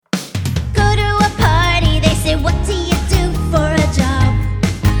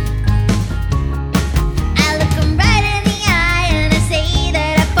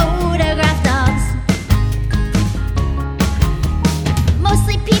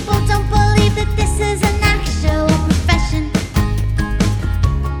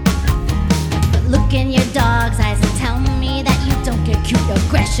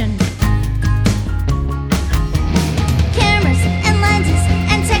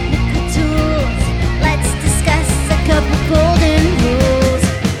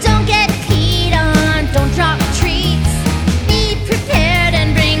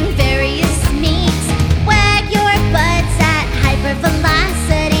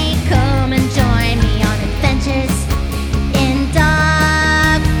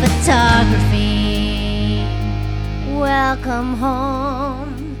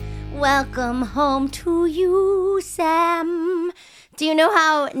Welcome home to you, Sam. Do you know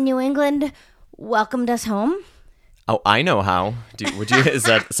how New England welcomed us home? Oh, I know how. Is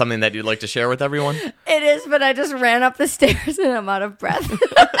that something that you'd like to share with everyone? It is, but I just ran up the stairs and I'm out of breath.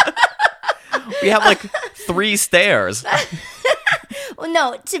 We have like 3 stairs. Well,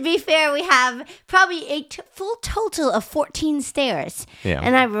 no, to be fair, we have probably a full total of 14 stairs. Yeah.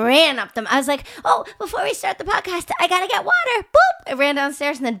 And I ran up them. I was like, oh, before we start the podcast, I got to get water. Boop. I ran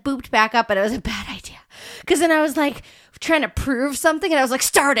downstairs and then booped back up, but it was a bad idea. Because then I was like trying to prove something, and I was like,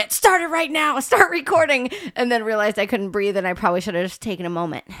 start it right now. Start recording. And then realized I couldn't breathe, and I probably should have just taken a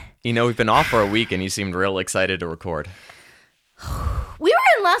moment. You know, we've been off for a week, and you seemed real excited to record. We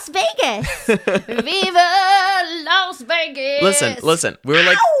were in Las Vegas. Viva Las Vegas. Listen.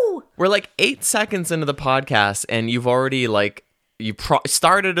 We're like 8 seconds into the podcast, and you've already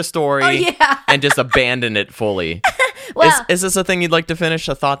started a story and just abandoned it fully. Well, is this a thing you'd like to finish?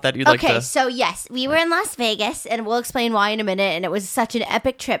 A thought that you'd like to? Okay, so yes, we were in Las Vegas, and we'll explain why in a minute, and it was such an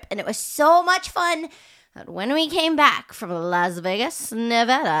epic trip, and it was so much fun that when we came back from Las Vegas,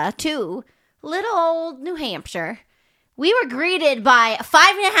 Nevada to little old New Hampshire, we were greeted by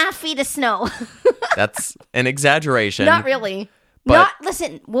 5.5 feet of snow. That's an exaggeration. Not really.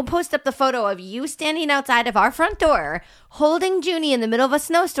 Listen, we'll post up the photo of you standing outside of our front door, holding Junie in the middle of a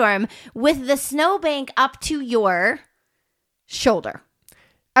snowstorm with the snowbank up to your shoulder.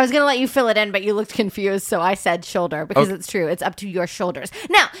 I was going to let you fill it in, but you looked confused, so I said shoulder because It's true. It's up to your shoulders.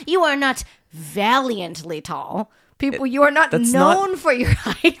 Now, you are not valiantly tall. People, you are not known for your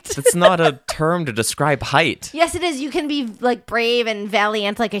height. That's not a term to describe height. Yes, it is. You can be like brave and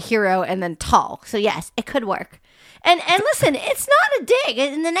valiant like a hero and then tall. So yes, it could work. And listen, it's not a dig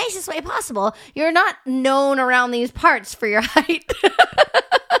in the nicest way possible. You're not known around these parts for your height.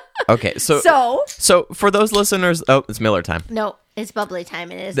 Okay, so for those listeners, it's Miller time. No, it's bubbly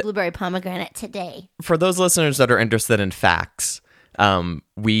time, and it is blueberry pomegranate today. For those listeners that are interested in facts,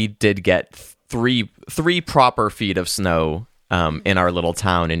 we did get three proper feet of snow in our little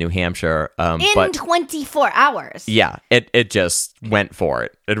town in New Hampshire. But 24 hours. Yeah, it just went for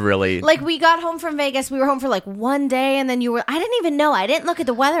it. It really... Like, we got home from Vegas, we were home for like one day, and then I didn't even know. I didn't look at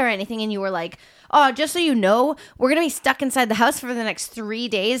the weather or anything, and you were like, oh, just so you know, we're going to be stuck inside the house for the next 3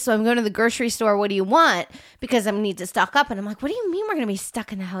 days, so I'm going to the grocery store. What do you want? Because I need to stock up. And I'm like, what do you mean we're going to be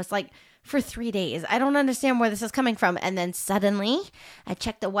stuck in the house? Like, for 3 days. I don't understand where this is coming from. And then suddenly, I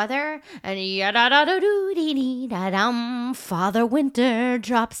checked the weather, and Father Winter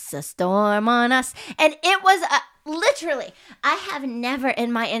drops a storm on us. And it was literally, I have never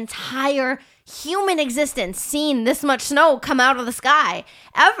in my entire human existence seen this much snow come out of the sky.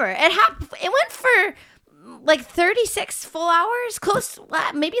 Ever. It went for like 36 full hours,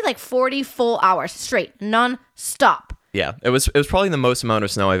 maybe like 40 full hours straight, non-stop. Yeah, it was probably the most amount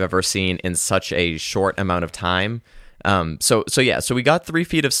of snow I've ever seen in such a short amount of time. So we got 3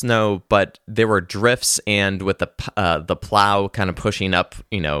 feet of snow, but there were drifts, and with the plow kind of pushing up,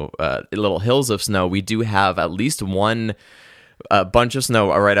 little hills of snow, we do have at least one bunch of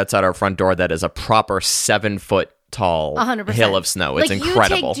snow right outside our front door that is a proper 7-foot tall 100%. Hill of snow. It's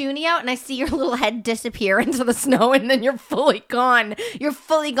incredible. You take Junie out and I see your little head disappear into the snow, and then you're fully gone. You're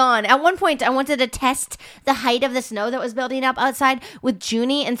fully gone. At one point, I wanted to test the height of the snow that was building up outside with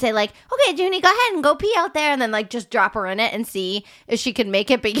Junie and say like, okay, Junie, go ahead and go pee out there, and then like just drop her in it and see if she could make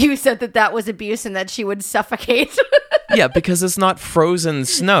it. But you said that was abuse and that she would suffocate. Yeah, because it's not frozen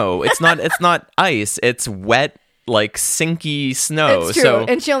snow. It's not ice. It's wet, like sinky snow. It's true. So,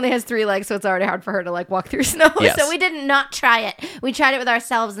 and she only has 3 legs, so it's already hard for her to like walk through snow. Yes. So we did not try it. We tried it with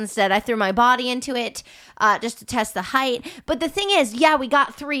ourselves instead. I threw my body into it just to test the height. But the thing is, we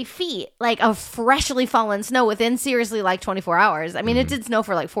got 3 feet like of freshly fallen snow within seriously like 24 hours. I mean, It did snow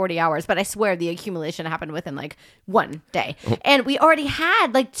for like 40 hours, but I swear the accumulation happened within like 1 day. And we already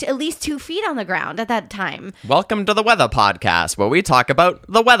had like at least 2 feet on the ground at that time. Welcome to the Weather Podcast, where we talk about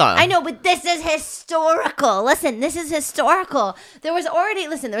the weather. I know, but this is historical. Listen, this is historical. There was already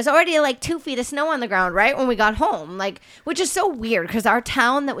like 2 feet of snow on the ground, right, when we got home, like, which is so weird because our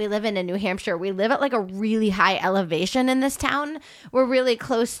town that we live in New Hampshire, we live at like a really high elevation in this town. We're really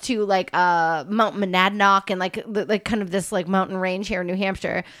close to like Mount Monadnock and like kind of this like mountain range here in New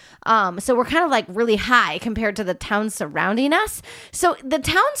Hampshire. So we're kind of like really high compared to the towns surrounding us. So the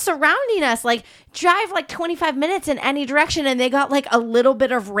towns surrounding us like drive like 25 minutes in any direction, and they got like a little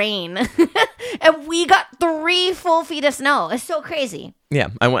bit of rain. And we got 3 full feet of snow. It's so crazy. Yeah,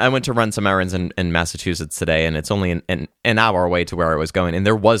 I went to run some errands in Massachusetts today, and it's only an hour away to where I was going, and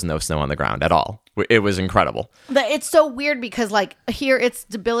there was no snow on the ground at all. It was incredible. But it's so weird because like here it's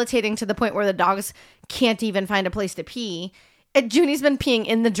debilitating to the point where the dogs can't even find a place to pee. Junie's been peeing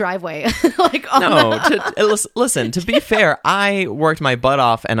in the driveway. Listen, to be fair, I worked my butt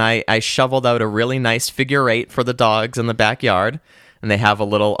off and I shoveled out a really nice figure 8 for the dogs in the backyard. And they have a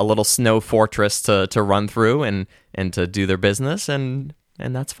little snow fortress to run through and to do their business, and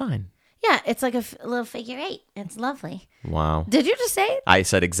that's fine. Yeah, it's like a little figure 8. It's lovely. Wow. Did you just say it? I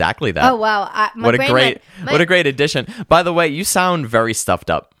said exactly that. Oh, wow. What a great addition. By the way, you sound very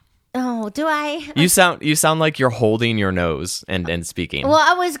stuffed up. Oh, do I? You sound like you're holding your nose and speaking. Well,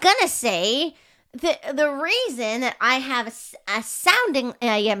 I was gonna say the reason that I am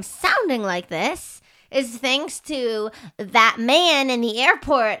sounding like this is thanks to that man in the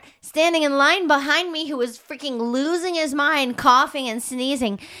airport standing in line behind me who was freaking losing his mind, coughing and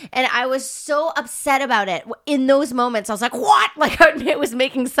sneezing. And I was so upset about it. In those moments, I was like, what? Like, it was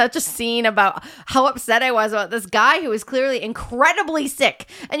making such a scene about how upset I was about this guy who was clearly incredibly sick.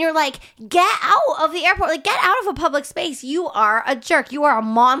 And you're like, get out of the airport. Like, get out of a public space. You are a jerk. You are a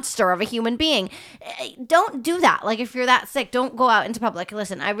monster of a human being. Don't do that. Like, if you're that sick, don't go out into public.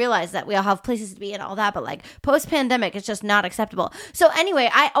 Listen, I realize that we all have places to be and all that, but like post-pandemic, it's just not acceptable. So anyway,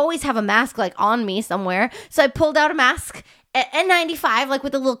 I always have a mask like on me somewhere. So I pulled out a mask at N95, like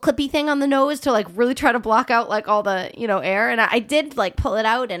with a little clippy thing on the nose to like really try to block out like all the, air. And I did like pull it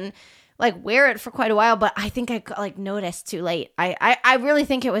out and like wear it for quite a while, but I think I like noticed too late. I really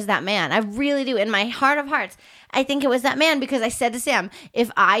think it was that man. I really do. In my heart of hearts, I think it was that man, because I said to Sam,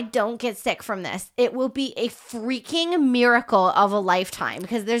 if I don't get sick from this, it will be a freaking miracle of a lifetime,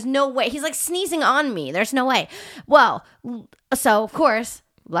 because there's no way. He's like sneezing on me. There's no way. Well, so of course,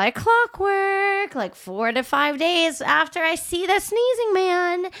 like clockwork, like 4 to 5 days after I see the sneezing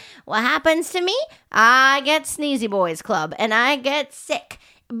man, what happens to me? I get Sneezy Boys Club and I get sick.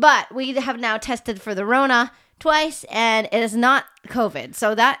 But we have now tested for the Rona twice, and it is not COVID.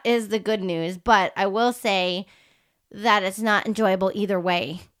 So that is the good news. But I will say that it's not enjoyable either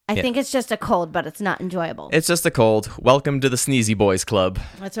way. I think it's just a cold, but it's not enjoyable. It's just a cold. Welcome to the Sneezy Boys Club.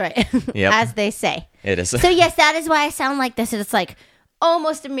 That's right. Yep. As they say. It is. So yes, that is why I sound like this. It's like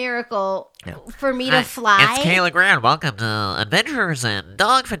almost a miracle for me to fly. It's Kayla Grant. Welcome to Adventures in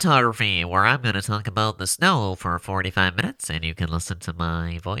Dog Photography, where I'm going to talk about the snow for 45 minutes, and you can listen to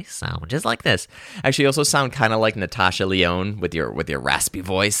my voice sound just like this. Actually, you also sound kind of like Natasha Lyonne with your raspy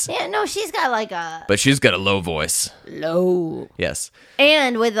voice. Yeah, no, she's got like a... But she's got a low voice. Low. Yes.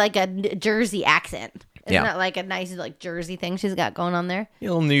 And with like a Jersey accent. Isn't that like a nice like Jersey thing she's got going on there? A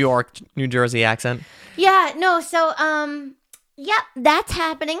little New York, New Jersey accent. Yeah, no, so, yep, that's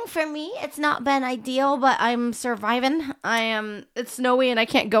happening for me. It's not been ideal, but I'm surviving. It's snowy and I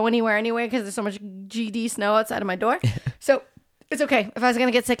can't go anywhere anyway because there's so much GD snow outside of my door. So it's okay. If I was going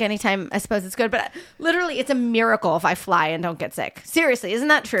to get sick anytime, I suppose it's good. But literally, it's a miracle if I fly and don't get sick. Seriously, isn't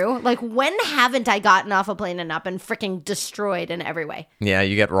that true? Like, when haven't I gotten off a plane and not been freaking destroyed in every way? Yeah,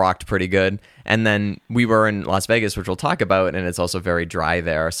 you get rocked pretty good. And then we were in Las Vegas, which we'll talk about, and it's also very dry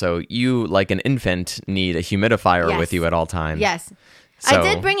there. So you, like an infant, need a humidifier with you at all times. Yes. So, I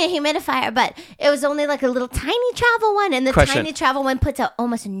did bring a humidifier, but it was only like a little tiny travel one, and the tiny travel one puts out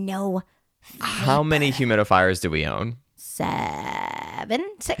almost no vapor. How many humidifiers do we own?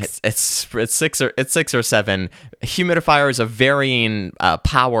 6. It's 6 or 7 humidifiers of varying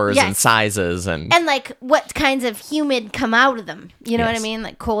powers and sizes and like what kinds of humid come out of them. You know what I mean?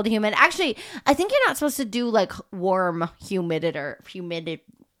 Like cold humid. Actually, I think you're not supposed to do like warm humidity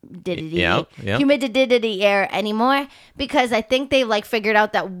air anymore, because I think they like figured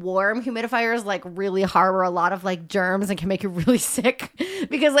out that warm humidifiers like really harbor a lot of like germs and can make you really sick,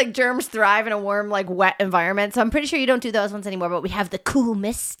 because like germs thrive in a warm like wet environment. So I'm pretty sure you don't do those ones anymore, but we have the cool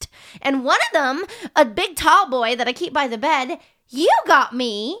mist, and one of them, a big tall boy that I keep by the bed, you got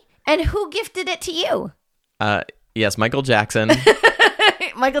me. And who gifted it to you? Yes, Michael Jackson.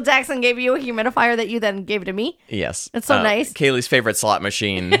 Michael Jackson gave you a humidifier that you then gave to me? Yes. That's so nice. Kaylee's favorite slot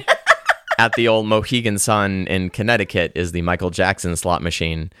machine at the old Mohegan Sun in Connecticut is the Michael Jackson slot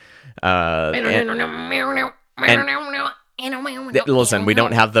machine. Listen, we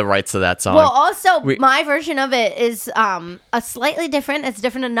don't have the rights to that song. Well, also, my version of it is a slightly different. It's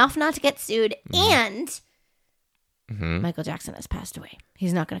different enough not to get sued, and Michael Jackson has passed away.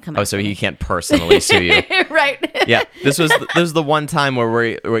 He's not going to come out. Oh, so he can't personally sue you. Right. Yeah. This was the one time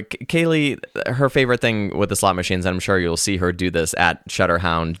where Kaylee, her favorite thing with the slot machines, and I'm sure you'll see her do this at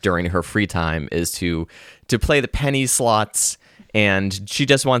Shutterhound during her free time, is to play the penny slots. And she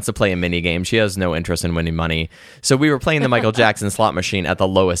just wants to play a mini game. She has no interest in winning money. So we were playing the Michael Jackson slot machine at the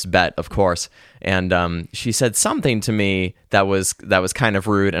lowest bet, of course. And she said something to me that was kind of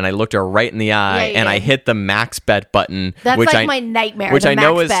rude. And I looked her right in the eye, and I hit the max bet button. That's my nightmare. Which I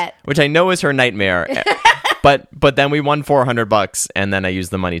know is her nightmare. But then we won $400, and then I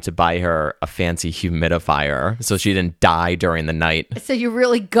used the money to buy her a fancy humidifier so she didn't die during the night. So you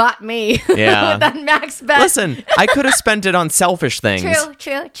really got me Yeah. with that max bet. Listen, I could have spent it on selfish things.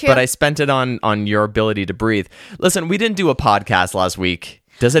 True. But I spent it on your ability to breathe. Listen, we didn't do a podcast last week.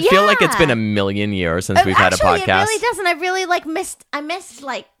 Does it feel like it's been a million years since we've had a podcast? Actually, it really doesn't. I really missed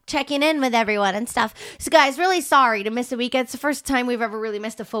checking in with everyone and stuff. So guys, really sorry to miss a week. It's the first time we've ever really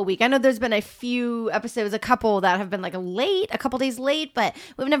missed a full week. I know there's been a few episodes, a couple that have been like a couple days late, but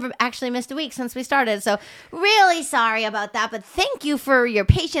we've never actually missed a week since we started. So really sorry about that, but thank you for your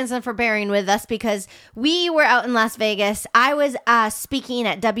patience and for bearing with us because we were out in Las Vegas. I was speaking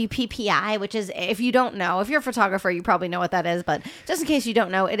at WPPI, which is, if you don't know, if you're a photographer, you probably know what that is, but just in case you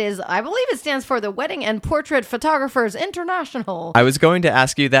don't know, it is, I believe it stands for the Wedding and Portrait Photographers International. I was going to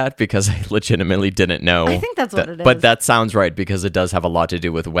ask you that because I legitimately didn't know. I think that's what it is. But that sounds right because it does have a lot to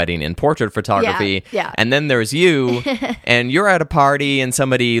do with wedding and portrait photography. Yeah. And then there's you, and you're at a party, and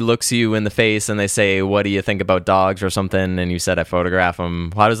somebody looks you in the face, and they say, "What do you think about dogs?" or something, and you said, "I photograph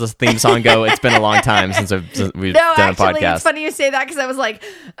them." How does this theme song go? It's been a long time since we've done a podcast. It's funny you say that because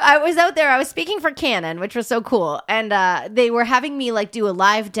I was out there. I was speaking for Canon, which was so cool, and they were having me do a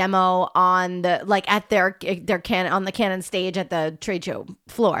live demo on the at their Canon on the Canon stage at the trade show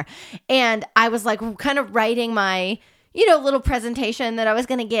floor. And I was kind of writing my, little presentation that I was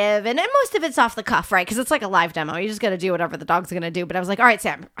going to give. And most of it's off the cuff, right? Because it's like a live demo. You just got to do whatever the dog's going to do. But I was like, all right,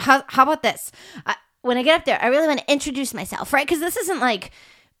 Sam, how about this? When I get up there, I really want to introduce myself, right? Because this isn't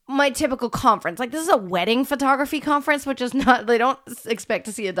my typical conference. This is a wedding photography conference, which is not, they don't expect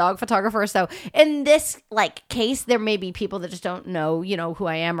to see a dog photographer. So in this case, there may be people that just don't know, who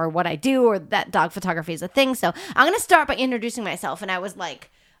I am or what I do or that dog photography is a thing. So I'm going to start by introducing myself. And I was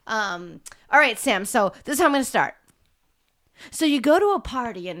all right, Sam, so this is how I'm going to start. So you go to a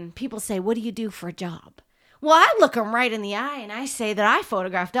party and people say, what do you do for a job? Well, I look them right in the eye and I say that I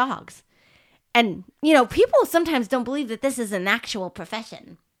photograph dogs. And, people sometimes don't believe that this is an actual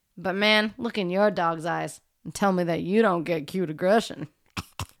profession. But man, look in your dog's eyes and tell me that you don't get cute aggression.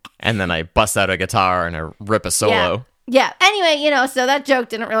 And then I bust out a guitar and I rip a solo. Yeah. Anyway, so that joke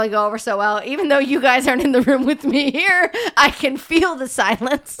didn't really go over so well. Even though you guys aren't in the room with me here, I can feel the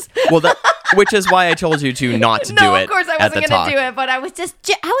silence. Well, which is why I told you to not do it. No, of course I wasn't going to do it, but I was giving you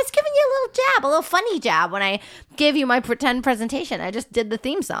a little jab, a little funny jab when I gave you my pretend presentation. I just did the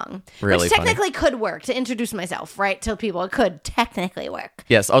theme song, really which technically could work to introduce myself, right? To people, it could technically work.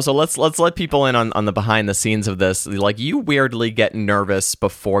 Yes. Also, let's let people in on the behind the scenes of this. You weirdly get nervous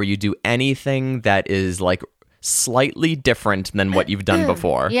before you do anything that is slightly different than what you've done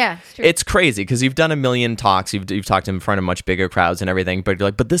before. Yeah, it's true. It's crazy because you've done a million talks, you've talked in front of much bigger crowds and everything, but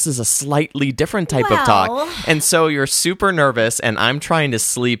you're but this is a slightly different type of talk. And so you're super nervous, and I'm trying to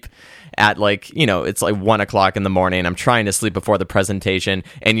sleep at it's 1 o'clock in the morning. I'm trying to sleep before the presentation,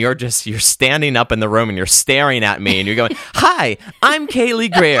 and you're standing up in the room and you're staring at me and you're going, "Hi, I'm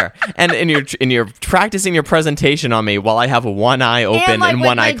Kaylee Greer," and you're practicing your presentation on me while I have one eye open and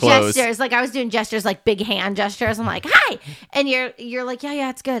one eye closed. Gestures, I was doing gestures, big hand gestures. I'm like, "Hi," and you're like, "Yeah,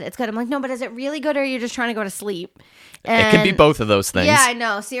 it's good, it's good." I'm like, "No, but is it really good, or are you just trying to go to sleep?" And it can be both of those things. Yeah, I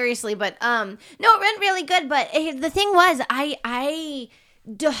know, seriously, but no, it went really good. But the thing was, I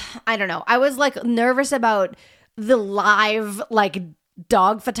don't know. I was nervous about the live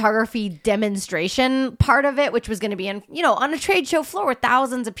dog photography demonstration part of it, which was going to be on a trade show floor with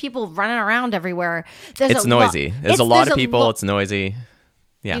thousands of people running around everywhere. It's noisy. There's a lot of people. It's noisy.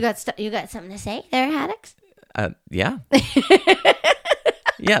 Yeah. You got something to say there, Haddix? Yeah.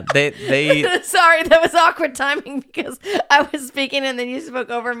 Yeah, they Sorry, that was awkward timing because I was speaking and then you spoke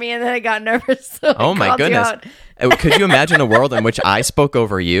over me and then I got nervous. So oh my goodness. Could you imagine a world in which I spoke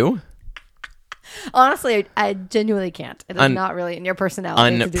over you? Honestly, I genuinely can't. It is not really in your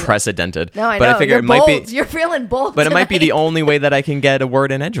personality. Unprecedented. No, I but know. I figure You're it might bold. be. You're feeling bold. But tonight. it might be the only way that I can get a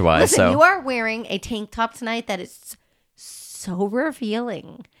word in edgewise. Listen, you are wearing a tank top tonight that is so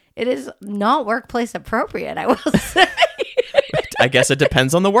revealing. It is not workplace appropriate, I will say. I guess it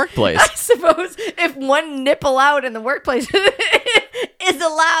depends on the workplace. I suppose if one nipple out in the workplace is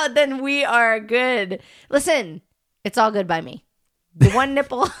allowed, then we are good. Listen, it's all good by me. The one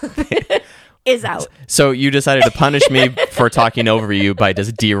nipple is out. So you decided to punish me for talking over you by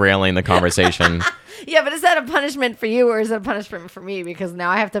just derailing the conversation. Yeah, but is that a punishment for you or is it a punishment for me? Because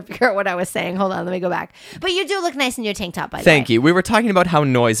now I have to figure out what I was saying. Hold on, let me go back. But you do look nice in your tank top, by the way. Thank you. We were talking about how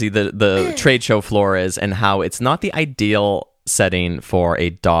noisy the trade show floor is and how it's not the ideal setting for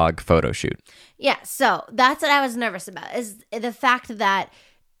a dog photo shoot. Yeah, so that's what I was nervous about, is the fact that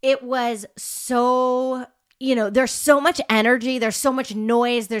it was so there's so much energy, there's so much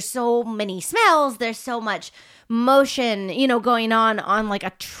noise, there's so many smells, there's so much motion, going on like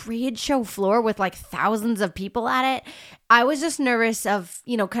a trade show floor with like thousands of people at it. I was just nervous of,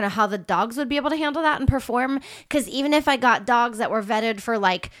 kind of how the dogs would be able to handle that and perform. Because even if I got dogs that were vetted for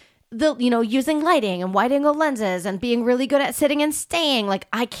like using lighting and wide angle lenses and being really good at sitting and staying, like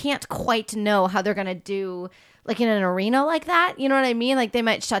I can't quite know how they're going to do like in an arena like that. You know what I mean? Like they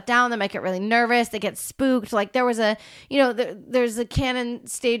might shut down, they might get really nervous, they get spooked. Like there was there's the Canon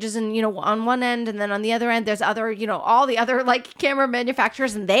stages and, on one end, and then on the other end, there's other, all the other like camera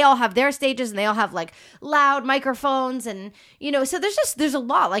manufacturers, and they all have their stages and they all have like loud microphones. And, so there's a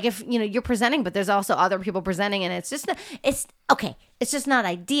lot, like if, you're presenting, but there's also other people presenting, and it's just not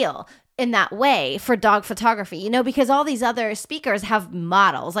ideal in that way for dog photography, because all these other speakers have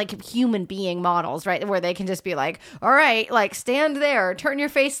models, like human being models, right? Where they can just be like, all right, like stand there, turn your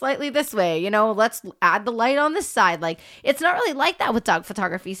face slightly this way, let's add the light on this side. Like it's not really like that with dog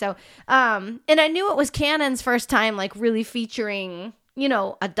photography. So, and I knew it was Canon's first time, like really featuring,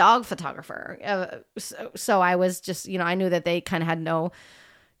 a dog photographer. So I was just, I knew that they kind of had no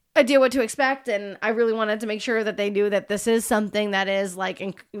idea what to expect, and I really wanted to make sure that they knew that this is something that is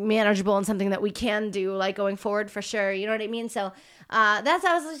like manageable and something that we can do like going forward for sure. You know what I mean? So I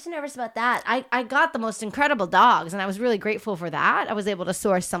was just nervous about that. I got the most incredible dogs, and I was really grateful for that. I was able to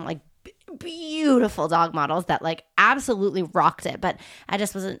source some like beautiful dog models that like absolutely rocked it, but I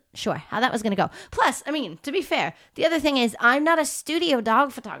just wasn't sure how that was going to go. Plus, I mean, to be fair, the other thing is I'm not a studio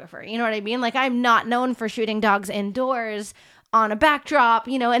dog photographer. You know what I mean? Like I'm not known for shooting dogs indoors on a backdrop,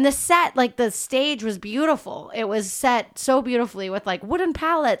 and the set, like the stage was beautiful. It was set so beautifully with like wooden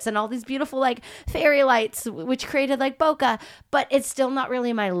pallets and all these beautiful like fairy lights, which created like bokeh, but it's still not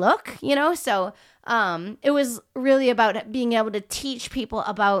really my look, So it was really about being able to teach people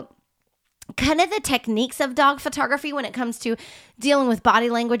about kind of the techniques of dog photography when it comes to dealing with body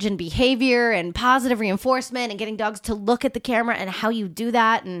language and behavior and positive reinforcement and getting dogs to look at the camera and how you do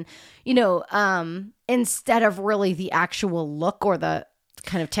that. And, instead of really the actual look or the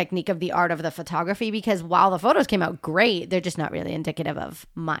kind of technique of the art of the photography, because while the photos came out great, they're just not really indicative of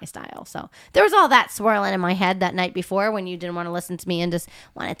my style. So there was all that swirling in my head that night before when you didn't want to listen to me and just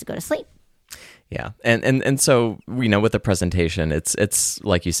wanted to go to sleep. Yeah. And so, with the presentation, it's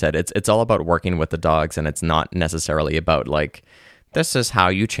like you said, it's all about working with the dogs, and it's not necessarily about like, this is how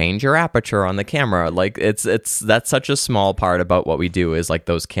you change your aperture on the camera. Like that's such a small part about what we do is like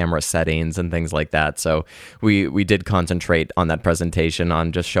those camera settings and things like that. So we did concentrate on that presentation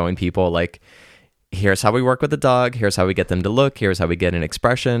on just showing people like, here's how we work with the dog, here's how we get them to look, here's how we get an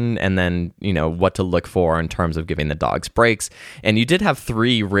expression, and then, what to look for in terms of giving the dogs breaks. And you did have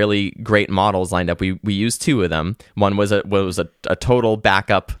 3 really great models lined up. We used 2 of them. One was a total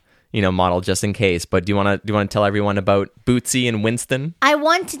backup, model just in case. But do you want to tell everyone about Bootsy and Winston? I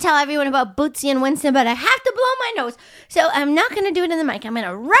want to tell everyone about Bootsy and Winston, but I have to blow my nose. So I'm not going to do it in the mic. I'm going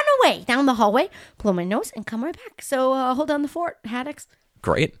to run away down the hallway, blow my nose, and come right back. So hold down the fort, Haddocks.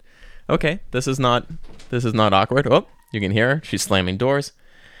 Great. Okay, this is not awkward. Oh, you can hear her. She's slamming doors.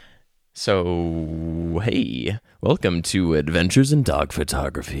 So, hey, welcome to Adventures in Dog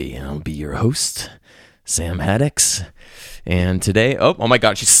Photography. I'll be your host, Sam Haddocks. And today, oh my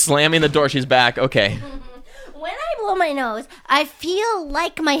God, she's slamming the door. She's back. Okay. When I blow my nose, I feel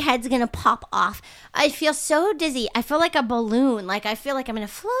like my head's going to pop off. I feel so dizzy. I feel like a balloon. Like I feel like I'm going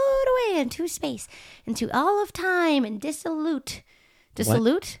to float away into space, into all of time and dissolute.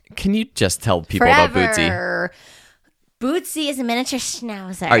 Dissolute? What? Can you just tell people about Bootsy? Bootsy is a miniature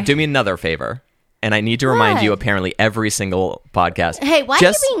schnauzer. All right, do me another favor. And I need to remind you apparently every single podcast. Hey, why are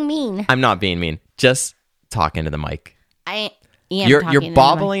you being mean? I'm not being mean. Just talk into the mic. I am You're talking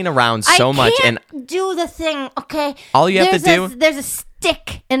bobbling around so much. I can't do the thing, okay? All you have to do... There's a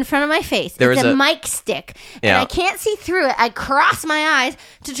stick in front of my face. It's a mic stick. And I can't see through it. I cross my eyes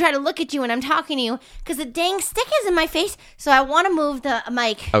to try to look at you when I'm talking to you because the dang stick is in my face. So I want to move the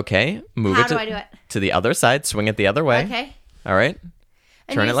mic. Okay. How do I do it? To the other side. Swing it the other way. Okay. All right.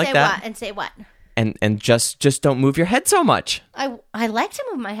 Turn it like that. And say what? And just don't move your head so much. I like to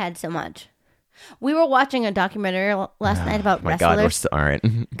move my head so much. We were watching a documentary last night about wrestlers. My God, all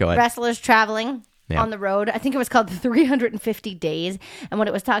right. Go ahead. Wrestlers traveling on the road. I think it was called 350 Days. And what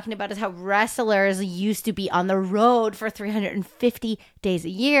it was talking about is how wrestlers used to be on the road for 350 days a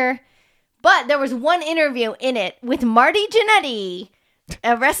year. But there was one interview in it with Marty Janetty,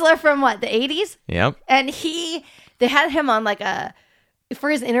 a wrestler from the 80s? Yep. And they had him on for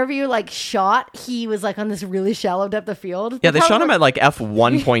his interview, shot, he was on this really shallow depth of field. Yeah, they shot him at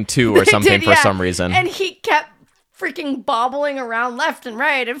F1.2 or something for some reason. And he kept freaking bobbling around left and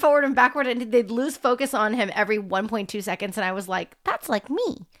right and forward and backward, and they'd lose focus on him every 1.2 seconds. And I was like, that's like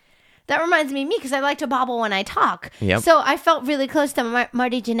me. That reminds me of me because I like to bobble when I talk. Yep. So I felt really close to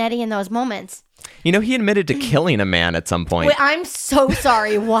Marty Janetty in those moments. You know, he admitted to killing a man at some point. Wait, I'm so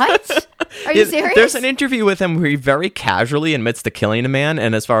sorry. What? Are you serious? There's an interview with him where he very casually admits to killing a man,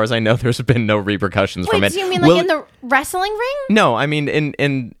 and as far as I know, there's been no repercussions from it. Wait, do you mean like in the wrestling ring? No, I mean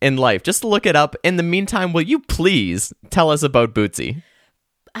in life. Just look it up. In the meantime, will you please tell us about Bootsy?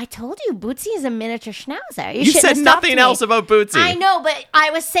 I told you, Bootsy is a miniature schnauzer. You said nothing else about Bootsy. I know, but I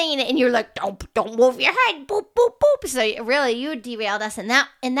was saying it, and you're like, don't move your head, boop, boop, boop. So really, you derailed us in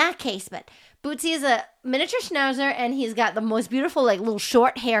that case. But Bootsy is a miniature schnauzer, and he's got the most beautiful, like, little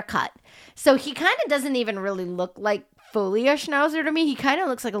short haircut. So he kind of doesn't even really look like fully a schnauzer to me. He kind of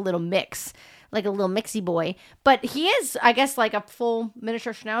looks like a little mix. Like a little mixy boy. But he is, I guess, like a full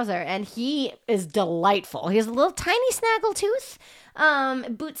miniature schnauzer, and he is delightful. He has a little tiny snaggle tooth.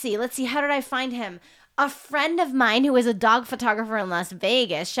 Bootsy, let's see, how did I find him? A friend of mine who is a dog photographer in Las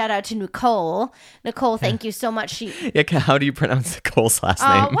Vegas, shout out to Nicole. Nicole, thank you so much. Yeah, how do you pronounce Nicole's last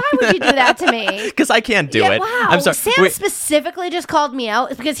name? Why would you do that to me? Because I can't do it. Wow. I'm sorry. Sam specifically just called me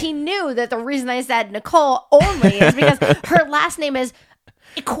out because he knew that the reason I said Nicole only is because her last name is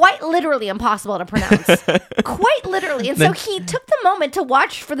quite literally impossible to pronounce. Quite literally. And so he took the moment to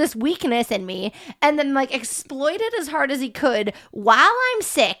watch for this weakness in me and then like exploit it as hard as he could while I'm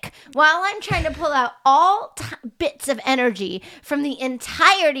sick, while I'm trying to pull out all bits of energy from the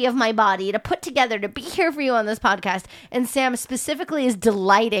entirety of my body to put together to be here for you on this podcast. And Sam specifically is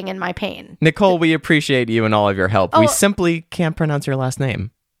delighting in my pain. Nicole, we appreciate you and all of your help. We simply can't pronounce your last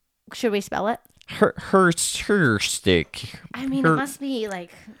name. Should we spell it? Herstick. I mean, it must be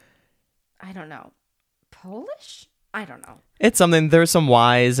like, I don't know, Polish? I don't know. It's something. There's some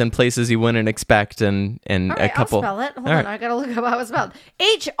Y's and places you wouldn't expect, and all right, a couple. I'll spell it. Hold on, I gotta look up how it's spelled.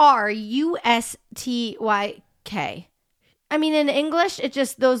 H-R-U-S-T-Y-K. I mean, in English, it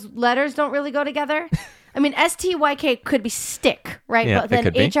just those letters don't really go together. I mean, S-T-Y-K could be stick, right? Yeah, but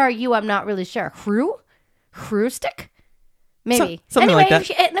then H-R-U, I'm not really sure. Hru stick? Maybe. Something anyway,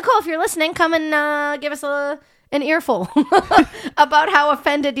 like that. Nicole, if you're listening, come and give us an earful about how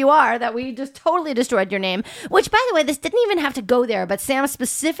offended you are that we just totally destroyed your name. Which, by the way, this didn't even have to go there, but Sam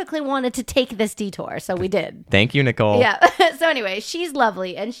specifically wanted to take this detour, so we did. Thank you, Nicole. Yeah. So anyway, she's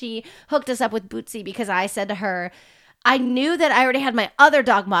lovely, and she hooked us up with Bootsy because I said to her, I knew that I already had my other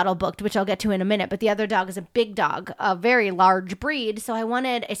dog model booked, which I'll get to in a minute, but the other dog is a big dog, a very large breed, so I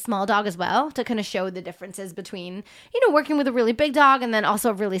wanted a small dog as well to kind of show the differences between, working with a really big dog and then also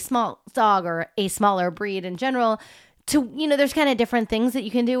a really small dog or a smaller breed in general. There's kind of different things that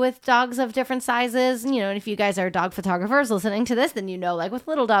you can do with dogs of different sizes. And if you guys are dog photographers listening to this, then like with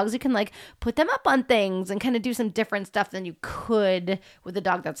little dogs, you can like put them up on things and kind of do some different stuff than you could with a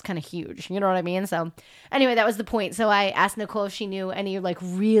dog that's kind of huge. You know what I mean? So anyway, that was the point. So I asked Nicole if she knew any like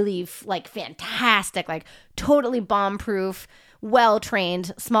really like fantastic, like totally bomb-proof,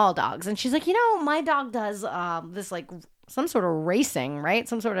 well-trained small dogs. And she's like, my dog does this like some sort of racing, right?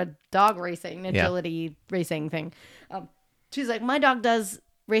 Some sort of dog racing, agility racing thing. She's like, my dog does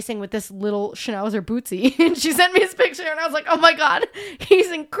racing with this little Schnauzer Bootsy. And she sent me his picture and I was like, oh my God, he's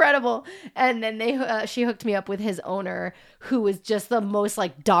incredible. And then she hooked me up with his owner, who was just the most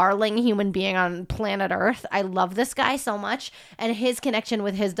like darling human being on planet Earth. I love this guy so much. And his connection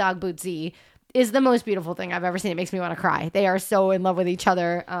with his dog Bootsy is the most beautiful thing I've ever seen. It makes me want to cry. They are so in love with each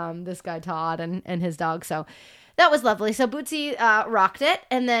other, this guy Todd and his dog. So that was lovely. So Bootsy rocked it,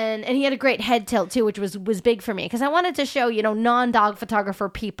 and he had a great head tilt too, which was big for me because I wanted to show non-dog photographer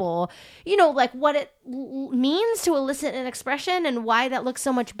people, like what it means to elicit an expression and why that looks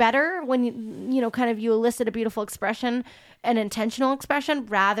so much better when you elicit a beautiful expression, an intentional expression,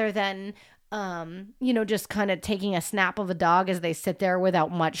 rather than just kind of taking a snap of a dog as they sit there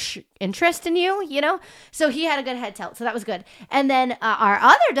without much interest in you. So he had a good head tilt, so that was good. And then our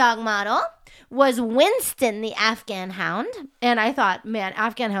other dog model was Winston, the Afghan hound. And I thought, man,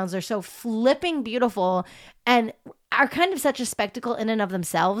 Afghan hounds are so flipping beautiful and are kind of such a spectacle in and of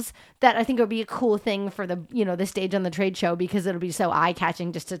themselves that I think it would be a cool thing for the, the stage on the trade show because it'll be so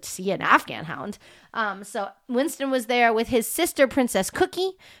eye-catching just to see an Afghan hound. So Winston was there with his sister, Princess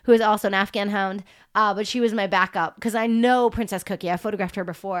Cookie, who is also an Afghan hound, but she was my backup because I know Princess Cookie. I photographed her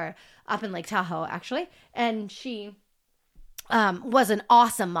before up in Lake Tahoe, actually, and she was an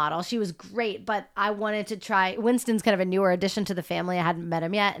awesome model. She was great, but I wanted to try. Winston's kind of a newer addition to the family. I hadn't met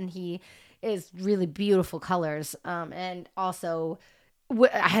him yet, and he is really beautiful colors, and also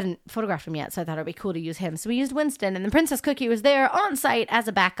I hadn't photographed him yet, so I thought it'd be cool to use him. So we used Winston, and then Princess Cookie was there on site as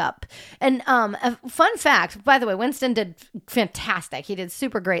a backup. And a fun fact, by the way, Winston did fantastic. He did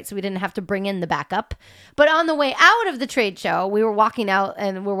super great, so we didn't have to bring in the backup. But on the way out of the trade show, we were walking out,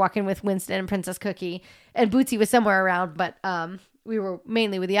 and we're walking with Winston and Princess Cookie, and Bootsy was somewhere around, but we were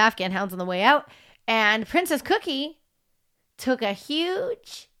mainly with the Afghan hounds on the way out. And Princess Cookie took a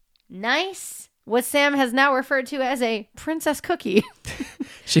huge, nice, what Sam has now referred to as a princess cookie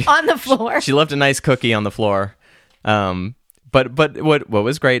on the floor. She left a nice cookie on the floor. But what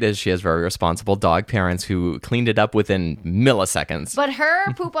was great is she has very responsible dog parents who cleaned it up within milliseconds. But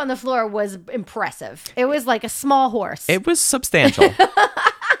her poop on the floor was impressive. It was like a small horse. It was substantial.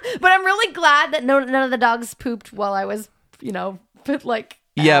 But I'm really glad that none of the dogs pooped while I was,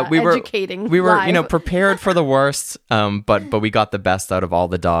 educating. We were, live. prepared for the worst. But we got the best out of all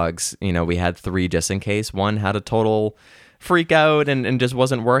the dogs. We had 3 just in case. One had a total freak out and just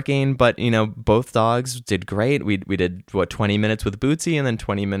wasn't working. But both dogs did great. We did 20 minutes with Bootsy and then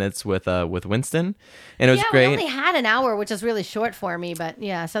 20 minutes with Winston, and it was great. We only had an hour, which is really short for me. But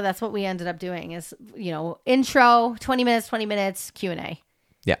yeah, so that's what we ended up doing is intro 20 minutes Q&A.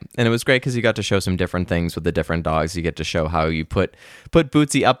 Yeah, and it was great because you got to show some different things with the different dogs. You get to show how you put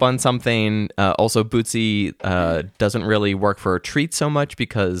Bootsy up on something. Also, Bootsy doesn't really work for treats so much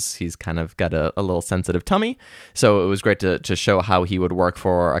because he's kind of got a little sensitive tummy. So it was great to show how he would work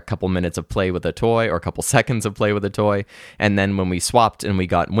for a couple minutes of play with a toy or a couple seconds of play with a toy. And then when we swapped and we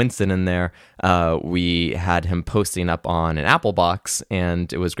got Winston in there, we had him posting up on an apple box,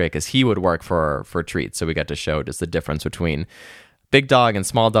 and it was great because he would work for treats. So we got to show just the difference between big dog and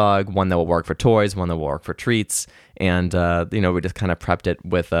small dog, one that will work for toys, one that will work for treats. And, we just kind of prepped it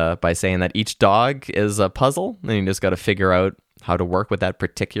with by saying that each dog is a puzzle, and you just got to figure out how to work with that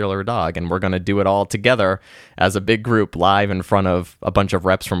particular dog. And we're going to do it all together as a big group live in front of a bunch of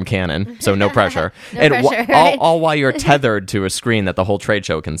reps from Canon. So no pressure. Right? all while you're tethered to a screen that the whole trade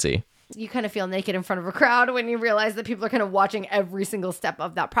show can see. You kind of feel naked in front of a crowd when you realize that people are kind of watching every single step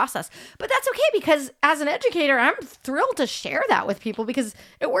of that process. But that's okay, because as an educator, I'm thrilled to share that with people because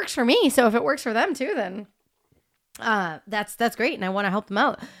it works for me. So if it works for them too, then that's great, and I want to help them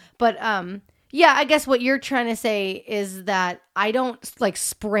out. But yeah, I guess what you're trying to say is that I don't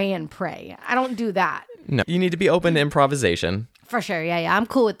spray and pray. I don't do that. No, you need to be open to improvisation. For sure, yeah, I'm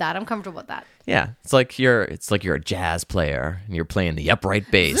cool with that. I'm comfortable with that. Yeah, it's like you're a jazz player and you're playing the upright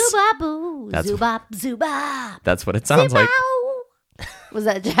bass. Zoobaboo, zoobop, zoobop. That's what it sounds like. Was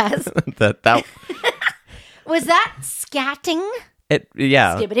that jazz? that Was that scatting?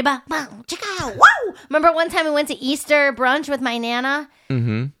 Yeah. Whoa! Remember one time we went to Easter brunch with my Nana?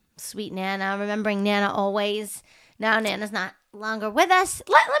 Mm-hmm. Sweet Nana, remembering Nana always. Now Nana's not longer with us.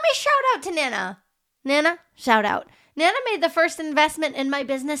 Let me shout out to Nana. Nana, shout out. Nana made the first investment in my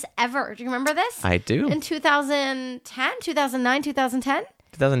business ever. Do you remember this? I do. In 2010, 2009, 2010?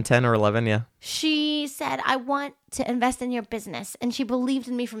 2010 or 11, yeah. She said, I want to invest in your business. And she believed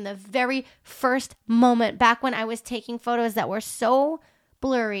in me from the very first moment, back when I was taking photos that were so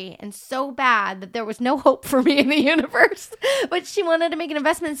blurry and so bad that there was no hope for me in the universe. But she wanted to make an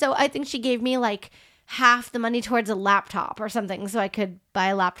investment. So I think she gave me half the money towards a laptop or something so I could buy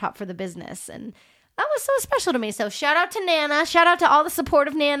a laptop for the business. And that was so special to me. So shout out to Nana. Shout out to all the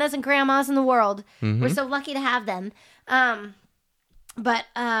supportive Nanas and grandmas in the world. Mm-hmm. We're so lucky to have them. So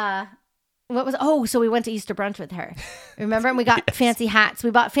we went to Easter brunch with her. Remember? And we got fancy hats.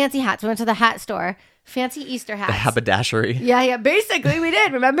 We bought fancy hats. We went to the hat store. Fancy Easter hats. The haberdashery. Yeah. Basically, we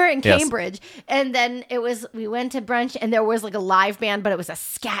did. Remember? In Cambridge. Yes. And then we went to brunch, and there was a live band, but it was a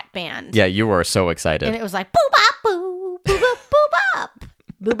scat band. Yeah, you were so excited. And it was like, boo-bop, boo, boo-bop, boo-bop,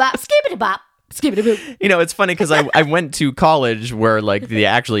 boo-bop, skibbity-bop. It's funny because I went to college where they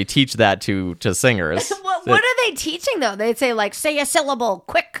actually teach that to singers. What are they teaching though? They'd say say a syllable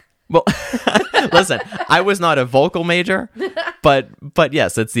quick. Well, listen, I was not a vocal major, but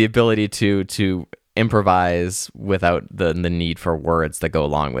yes, it's the ability to improvise without the need for words that go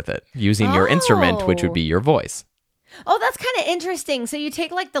along with it, using your instrument, which would be your voice. Oh, that's kind of interesting. So you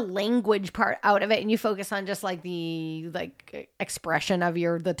take the language part out of it and you focus on just the expression of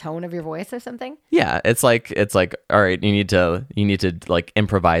the tone of your voice or something. Yeah, it's like all right, you need to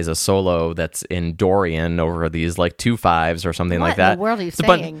improvise a solo that's in Dorian over these 2/5s or something like that. What in the world are you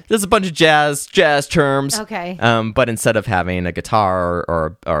saying? There's a bunch of jazz terms. Okay. But instead of having a guitar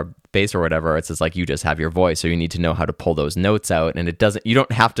or bass or whatever, it's just you just have your voice, so you need to know how to pull those notes out, and you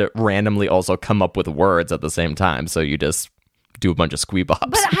don't have to randomly also come up with words at the same time, so you just do a bunch of squeebops.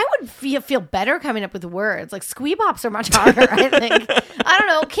 But I would feel better coming up with words. Squeebops are much harder, I think. I don't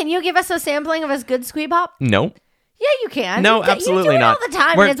know. Can you give us a sampling of a good squeebop? No. Yeah, you can. No, You do absolutely it not. all the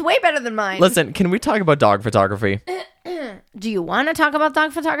time, We're- and it's way better than mine. Listen, can we talk about dog photography? Do you want to talk about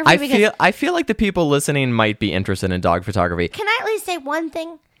dog photography? I feel like the people listening might be interested in dog photography. Can I at least say one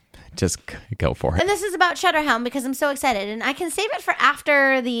thing? Just go for it. And this is about Shutterhound because I'm so excited, and I can save it for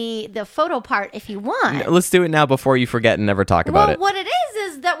after the photo part if you want. Let's do it now before you forget and never talk about it. What it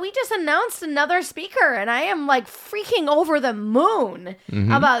is that we just announced another speaker, and I am like freaking over the moon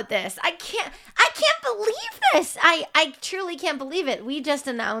about this. I can't believe this. I truly can't believe it. We just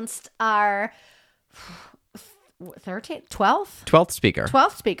announced our 12th speaker.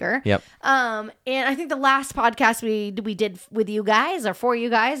 12th speaker. Yep. And I think the last podcast we did with you guys or for you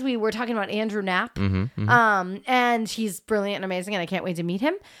guys, we were talking about Andrew Knapp. And he's brilliant and amazing, and I can't wait to meet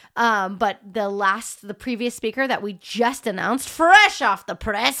him. But the previous speaker that we just announced, fresh off the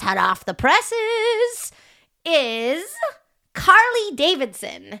press, hot off the presses, is Carly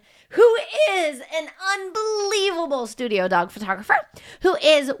Davidson, who is an unbelievable studio dog photographer, who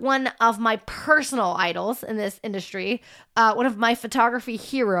is one of my personal idols in this industry, one of my photography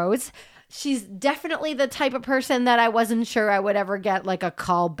heroes. She's definitely the type of person that I wasn't sure I would ever get like a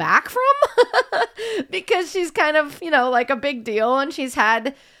call back from because she's kind of, like a big deal, and she's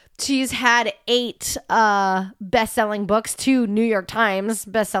had 8 best-selling books, 2 New York Times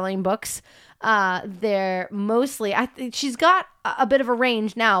best-selling books. They're mostly, I think she's got a bit of a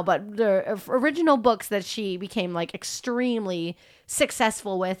range now, but the original books that she became like extremely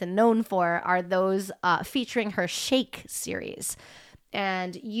successful with and known for are those featuring her Shake series.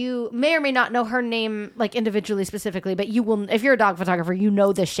 And you may or may not know her name like individually specifically, but you will, if you're a dog photographer, you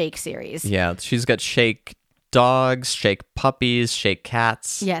know the Shake series. Yeah, she's got Shake dogs, Shake puppies, Shake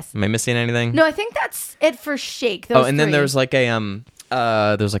cats. Yes. Am I missing anything? No, I think that's it for Shake. Those and then 3. there's like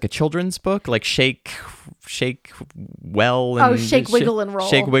a children's book, like Shake Well. And Shake, Wiggle, and Roll.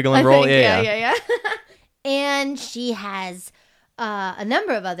 Shake, Wiggle, and Roll. Yeah. And she has a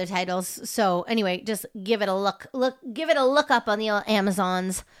number of other titles. So anyway, just give it a look up on the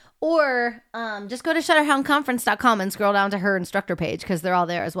Amazons, or just go to shutterhoundconference.com and scroll down to her instructor page because they're all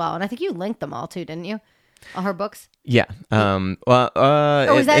there as well. And I think you linked them all too, didn't you? All her books? Yeah. Or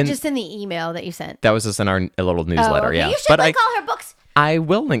was that just in the email that you sent? That was just in our little newsletter, okay. yeah. You should link all her books. I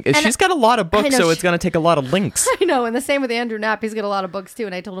will link. She's got a lot of books, so it's going to take a lot of links. I know, and the same with Andrew Knapp. He's got a lot of books, too,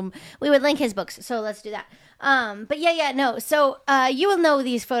 and I told him we would link his books, so let's do that. But no. So you will know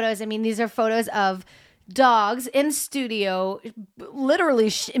these photos. I mean, these are photos of dogs in studio, literally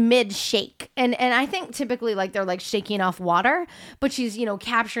mid-shake. And I think typically, like, they're, like, shaking off water, but she's,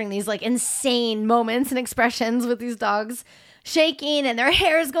 capturing these, like, insane moments and expressions with these dogs shaking, and their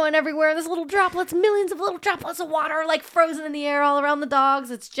hair is going everywhere, and there's millions of little droplets of water like frozen in the air all around the dogs.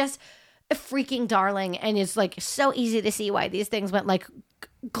 It's just a freaking darling, and it's like so easy to see why these things went like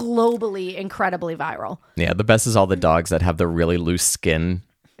globally incredibly viral. Yeah, the best is all the dogs that have the really loose skin,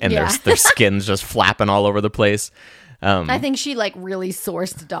 and their skin's just flapping all over the place. I think she like really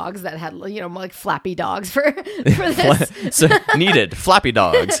sourced dogs that had like flappy dogs for this. So needed flappy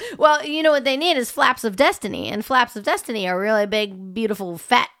dogs. Well, what they need is flaps of destiny, and flaps of destiny are really big, beautiful,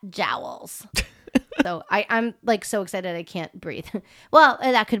 fat jowls. So I'm like so excited I can't breathe. Well,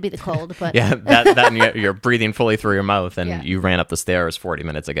 that could be the cold, but yeah, that and you're breathing fully through your mouth, and you ran up the stairs 40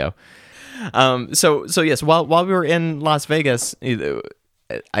 minutes ago. So yes, while we were in Las Vegas,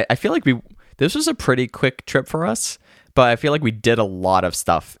 I feel like this was a pretty quick trip for us. But I feel like we did a lot of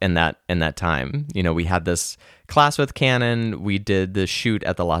stuff in that time. We had this class with Canon. We did the shoot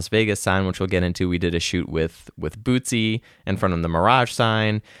at the Las Vegas sign, which we'll get into. We did a shoot with Bootsy in front of the Mirage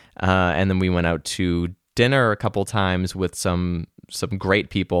sign. And then we went out to dinner a couple times with some great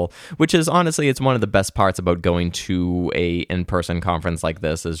people, which is honestly, it's one of the best parts about going to a in-person conference like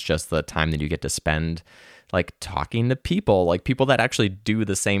this is just the time that you get to spend like talking to people, like people that actually do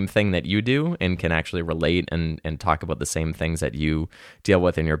the same thing that you do and can actually relate and talk about the same things that you deal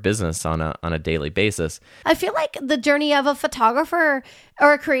with in your business on a daily basis. I feel like the journey of a photographer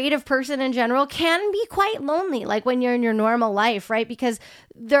or a creative person in general can be quite lonely, like when you're in your normal life, right? Because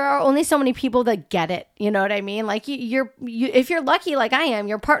there are only so many people that get it. You know what I mean? Like you if you're lucky, like I am,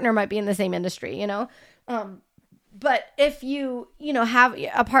 your partner might be in the same industry, But if you have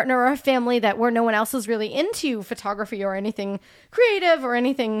a partner or a family where no one else is really into photography or anything creative or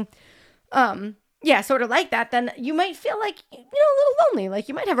anything, sort of like that, then you might feel like, a little lonely. Like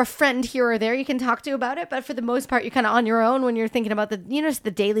you might have a friend here or there you can talk to about it. But for the most part, you're kind of on your own when you're thinking about the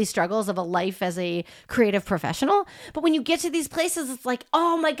daily struggles of a life as a creative professional. But when you get to these places, it's like,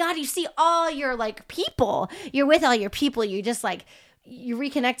 oh my God, you see all your like people. You're with all your people. You just like you're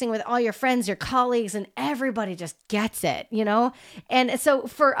reconnecting with all your friends, your colleagues, and everybody just gets it, you know? And so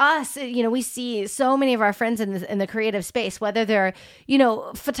for us, you know, we see so many of our friends in the creative space, whether they're, you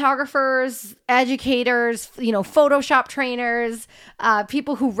know, photographers, educators, you know, Photoshop trainers,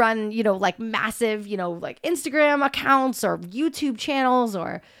 people who run, you know, like massive, you know, like Instagram accounts or YouTube channels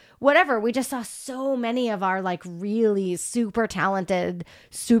or whatever. We just saw so many of our like really super talented,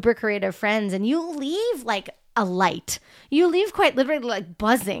 super creative friends, and you leave like a light. You leave quite literally like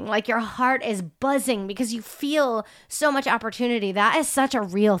buzzing, like your heart is buzzing because you feel so much opportunity. That is such a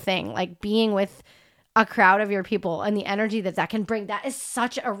real thing. Like being with a crowd of your people and the energy that can bring, that is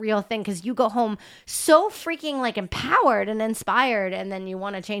such a real thing because you go home so freaking like empowered and inspired, and then you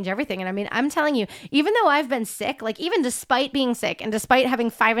want to change everything. And I mean, I'm telling you, even though I've been sick, like even despite being sick and despite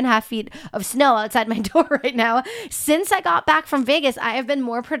having 5.5 feet of snow outside my door right now, since I got back from Vegas, I have been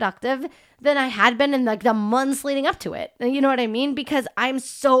more productive than I had been in like the months leading up to it. You know what I mean? Because I'm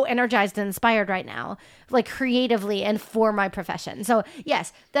so energized and inspired right now, like creatively and for my profession. So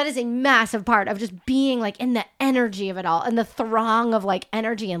yes, that is a massive part of just being like in the energy of it all and the throng of like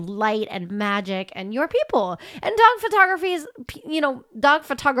energy and light and magic and your people. And dog photography is, you know, dog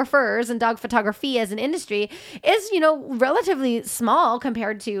photographers and dog photography as an industry is, you know, relatively small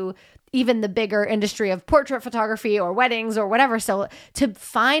compared to even the bigger industry of portrait photography or weddings or whatever. So to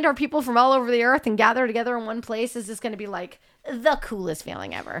find our people from all over the earth and gather together in one place is just going to be like the coolest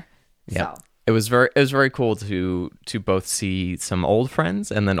feeling ever. Yeah. So. It was very cool to both see some old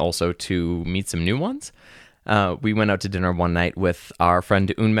friends and then also to meet some new ones. We went out to dinner one night with our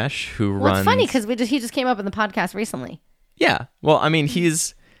friend Unmesh, who runs. It's funny because he just came up in the podcast recently. Yeah, well, I mean,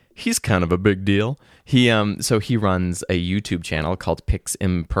 he's kind of a big deal. He runs a YouTube channel called Pix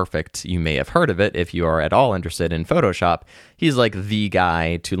Imperfect. You may have heard of it if you are at all interested in Photoshop. He's like the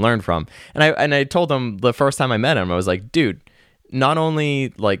guy to learn from. And I told him the first time I met him, I was like, dude, not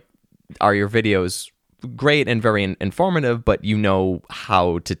only like are your videos great and very informative, but you know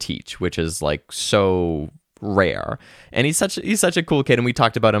how to teach, which is like so rare. And he's such a cool kid. And we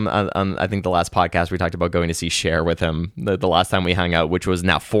talked about him on I think the last podcast. We talked about going to see Cher with him the last time we hung out, which was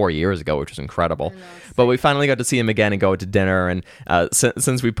now 4 years ago, which was incredible. But we finally got to see him again and go out to dinner. And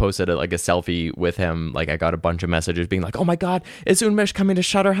since we posted a selfie with him, like I got a bunch of messages being like, "Oh my God, is Unmesh coming to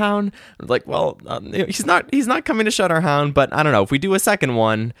Shutterhound?" I'm like, well, he's not coming to Shutterhound, but I don't know if we do a second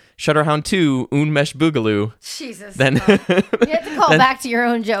one, Shutterhound 2, Unmesh Boogaloo. Jesus, then you had to call back to your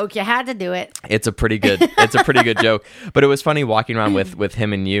own joke. You had to do it. It's a pretty good joke. But it was funny walking around with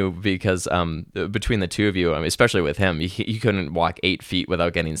him and you because between the two of you, I mean, especially with him, you couldn't walk 8 feet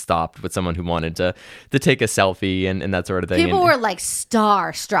without getting stopped with someone who wanted to take a selfie and that sort of thing. People were like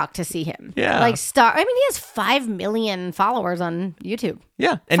starstruck to see him. Yeah. I mean, he has 5 million followers on YouTube.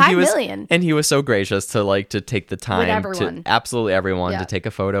 Yeah. And 5 million. And he was so gracious to take the time to absolutely everyone to take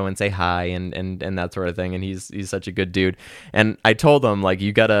a photo and say hi and that sort of thing. And he's such a good dude. And I told him, like,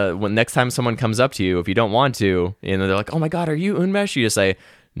 you gotta, when next time someone comes up to you, if you don't want to, you know, they're like, "Oh my God, are you Unmesh?" You just say,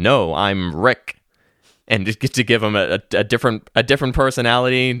 "No, I'm Rick." And just get to give him a different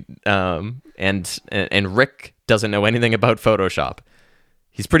personality. And Rick doesn't know anything about Photoshop.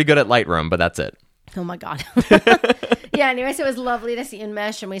 He's pretty good at Lightroom, but that's it. Oh my God. Yeah. Anyways, it was lovely to see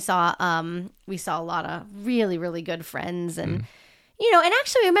Unmesh, and we saw a lot of really, really good friends, and you know, and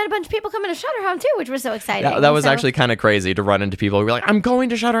actually we met a bunch of people coming to Shutterhound too, which was so exciting. Yeah, that was actually kind of crazy to run into people who were like, "I'm going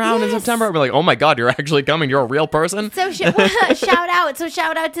to Shutterhound in September." We're like, "Oh my God, you're actually coming? You're a real person?" So shout out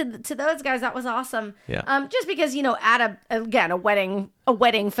to those guys. That was awesome. Yeah. Just because, you know, at a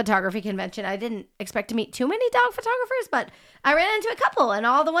wedding photography convention, I didn't expect to meet too many dog photographers, but I ran into a couple, and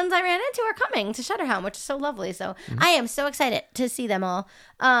all the ones I ran into are coming to Shutterhound, which is so lovely. So I am so excited to see them all.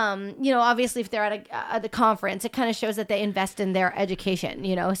 You know, obviously if they're at the conference, it kind of shows that they invest in their education,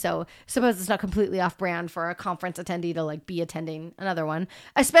 you know, so suppose it's not completely off brand for a conference attendee to like be attending another one,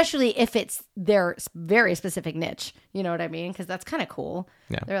 especially if it's their very specific niche, you know what I mean? Because that's kind of cool.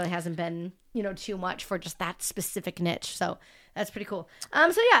 Yeah. There really hasn't been, you know, too much for just that specific niche. So that's pretty cool. So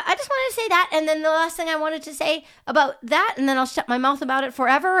yeah, I just wanted to say that. And then the last thing I wanted to say about that, and then I'll shut my mouth about it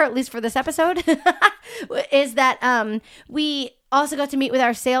forever, or at least for this episode, is that we also got to meet with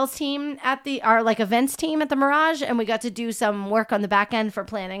our sales team at our events team at the Mirage, and we got to do some work on the back end for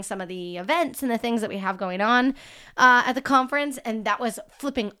planning some of the events and the things that we have going on at the conference. And that was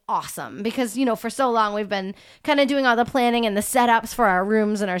flipping awesome because, you know, for so long we've been kind of doing all the planning and the setups for our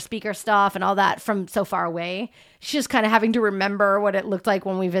rooms and our speaker stuff and all that from so far away. Just kind of having to remember what it looked like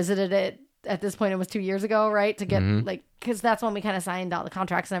when we visited it. At this point, it was 2 years ago, right? To get because that's when we kind of signed all the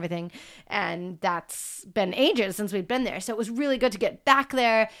contracts and everything. And that's been ages since we've been there. So it was really good to get back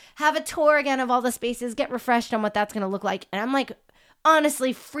there, have a tour again of all the spaces, get refreshed on what that's going to look like. And I'm like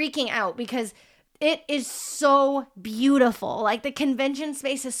honestly freaking out because it is so beautiful. Like the convention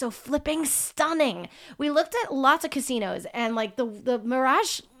space is so flipping stunning. We looked at lots of casinos and like the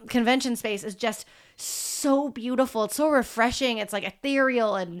Mirage convention space is just so beautiful. It's so refreshing. It's like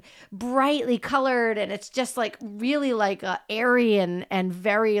ethereal and brightly colored, and it's just like really like airy and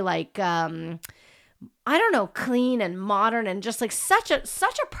very like I don't know, clean and modern and just like such a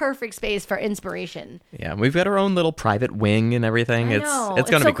perfect space for inspiration. Yeah, we've got our own little private wing and everything. I know. It's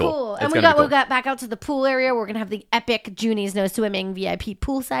gonna so be cool. And we got back out to the pool area. We're gonna have the epic Junie's No Swimming VIP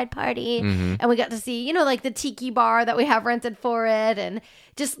poolside party, and we got to see like the tiki bar that we have rented for it, and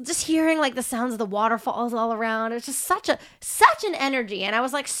just hearing like the sounds of the waterfalls all around. It was just such an energy, and I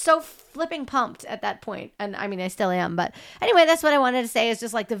was like so flipping pumped at that point. And I mean, I still am, but anyway, that's what I wanted to say. Is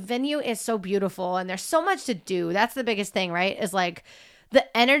just like the venue is so beautiful, and there's so much to do. That's the biggest thing, right? Is like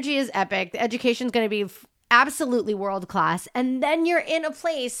the energy is epic. The education is going to be absolutely world class, and then you're in a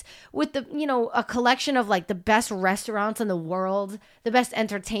place with the a collection of like the best restaurants in the world, the best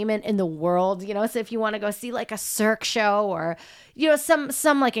entertainment in the world. So if you want to go see like a Cirque show or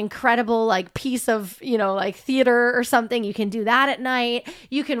some like incredible like piece of like theater or something, you can do that at night.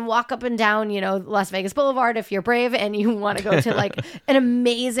 You can walk up and down Las Vegas Boulevard if you're brave and you want to go to like an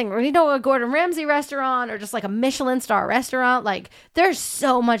amazing a Gordon Ramsay restaurant or just like a Michelin star restaurant. Like there's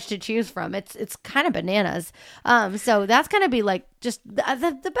so much to choose from. It's kind of bananas. So that's gonna be like just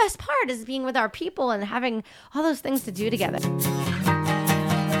the best part is being with our people and having all those things to do together.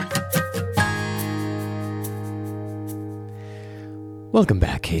 Welcome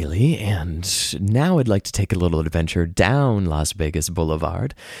back, Kaylee, and now I'd like to take a little adventure down Las Vegas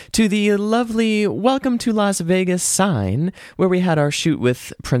Boulevard to the lovely Welcome to Las Vegas sign where we had our shoot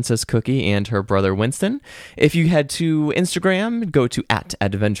with Princess Cookie and her brother Winston. If you head to Instagram, go to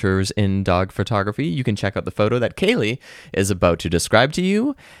 @AdventuresInDogPhotography. You can check out the photo that Kaylee is about to describe to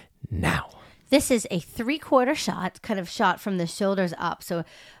you now. This is a 3/4 shot, kind of shot from the shoulders up, so a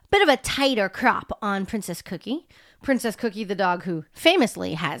bit of a tighter crop on Princess Cookie. Princess Cookie, the dog who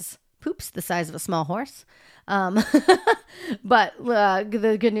famously has poops the size of a small horse. But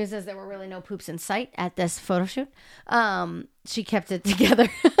the good news is there were really no poops in sight at this photo shoot. She kept it together.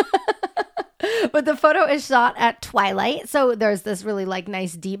 But the photo is shot at twilight. So there's this really like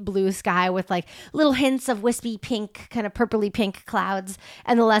nice deep blue sky with like little hints of wispy pink, kind of purpley pink clouds.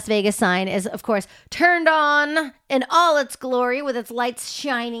 And the Las Vegas sign is, of course, turned on in all its glory with its lights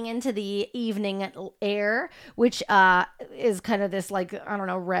shining into the evening air, which is kind of this like, I don't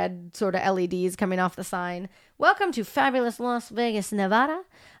know, red sort of LEDs coming off the sign. Welcome to fabulous Las Vegas, Nevada.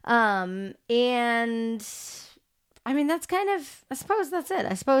 And I mean, that's kind of, I suppose that's it.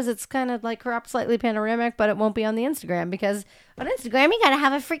 I suppose it's kind of like cropped slightly panoramic, but it won't be on the Instagram because on Instagram, you got to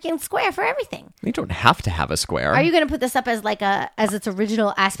have a freaking square for everything. You don't have to have a square. Are you going to put this up as like as its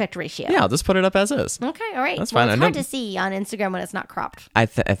original aspect ratio? Yeah, I'll just put it up as is. Okay, all right. That's well, fine. It's hard to see on Instagram when it's not cropped. I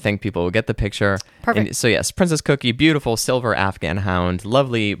think people will get the picture. Perfect. And so yes, Princess Cookie, beautiful silver Afghan hound,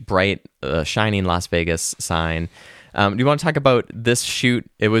 lovely, bright, shining Las Vegas sign. Do you want to talk about this shoot?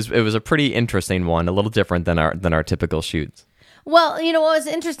 It was a pretty interesting one, a little different than our typical shoots. Well, what was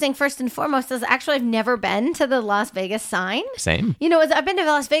interesting first and foremost is actually I've never been to the Las Vegas sign. Same. I've been to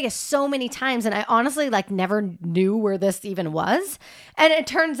Las Vegas so many times and I honestly like never knew where this even was. And it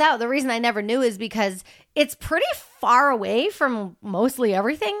turns out the reason I never knew is because it's pretty far away from mostly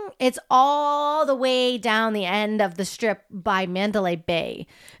everything. It's all the way down the end of the strip by Mandalay Bay.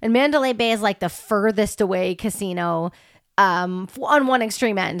 And Mandalay Bay is like the furthest away casino on one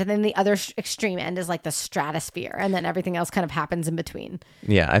extreme end, and then the other extreme end is like the stratosphere, and then everything else kind of happens in between.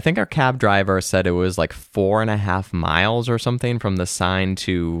 Yeah, I think our cab driver said it was like 4.5 miles or something from the sign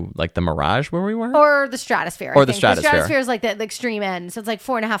to like the Mirage where we were, or the stratosphere. Or the stratosphere. The stratosphere is like the extreme end, so it's like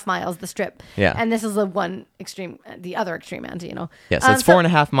 4.5 miles the strip. Yeah, and this is the other extreme end. Yeah, so it's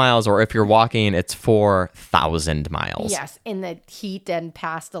 4.5 miles, or if you're walking, it's 4,000 miles. Yes, in the heat and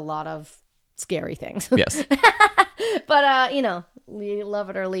past a lot of scary things. Yes. But, love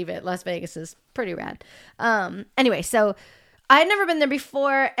it or leave it. Las Vegas is pretty rad. Anyway, so I'd never been there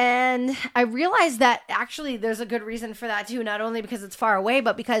before, and I realized that actually there's a good reason for that too, not only because it's far away,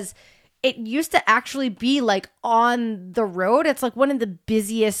 but because it used to actually be like on the road. It's like one of the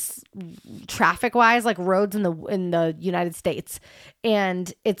busiest traffic-wise like roads in the United States,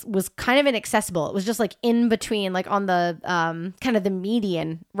 and it was kind of inaccessible. It was just like in between, like on the kind of the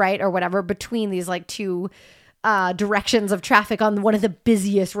median, right, or whatever, between these like two directions of traffic on one of the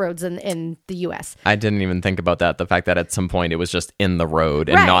busiest roads in the U.S. I didn't even think about that. The fact that at some point it was just in the road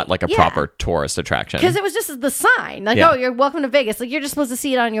and Right, not like a yeah. proper tourist attraction. Because it was just the sign, like, Yeah. oh, you're welcome to Vegas. Like, you're just supposed to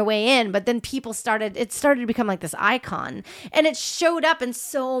see it on your way in. But then people started to become like this icon, and it showed up in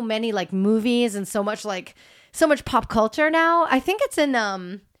so many like movies and so much pop culture now. I think it's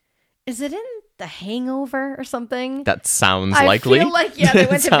in is it in The Hangover or something? That sounds likely. I feel like, yeah, they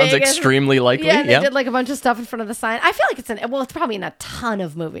went to sounds Vegas. extremely likely. Yeah, they Yeah. did like a bunch of stuff in front of the sign. I feel like it's probably in a ton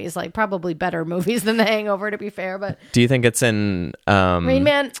of movies, like probably better movies than The Hangover, to be fair. But Do you think it's in Rain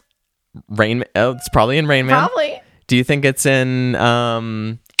Man, Oh, it's probably in Rain Man. probably. Do you think it's in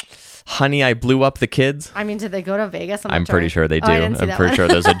Honey, I Blew Up the Kids? I mean, did they go to Vegas? I'm pretty sure they do. Oh, I didn't see I'm that pretty one. sure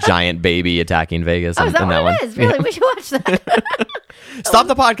there's a giant baby attacking Vegas Oh, in is that that what one. it is? Really? We should watch that. Stop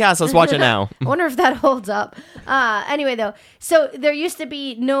the podcast. Let's watch it now. I wonder if that holds up. Anyway, though, so there used to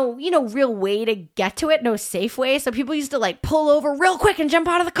be no, real way to get to it, no safe way. So people used to like pull over real quick and jump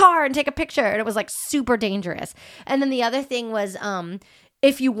out of the car and take a picture, and it was like super dangerous. And then the other thing was,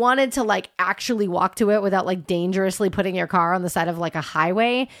 if you wanted to like actually walk to it without like dangerously putting your car on the side of like a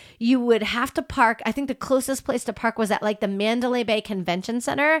highway, you would have to park. I think the closest place to park was at like the Mandalay Bay Convention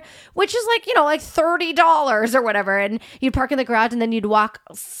Center, which is like, like $30 or whatever. And you'd park in the garage and then you'd walk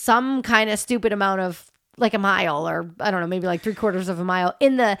some kind of stupid amount of like a mile, or I don't know, maybe like 3/4 of a mile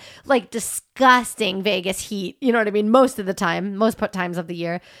in the like disgusting Vegas heat, you know what I mean? Most times of the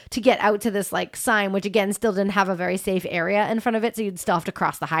year, to get out to this like sign, which again still didn't have a very safe area in front of it. So you'd still have to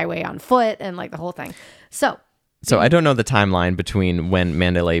cross the highway on foot and like the whole thing. So I don't know the timeline between when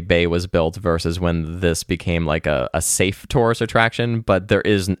Mandalay Bay was built versus when this became like a safe tourist attraction, but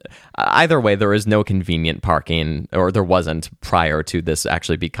either way, there is no convenient parking, or there wasn't prior to this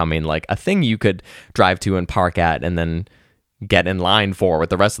actually becoming like a thing you could drive to and park at and then get in line for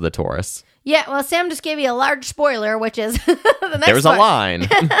with the rest of the tourists. yeah, well, Sam just gave you a large spoiler, which is the next There's part. a line.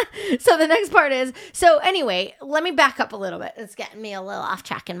 So the next part is, so anyway, let me back up a little bit. It's getting me a little off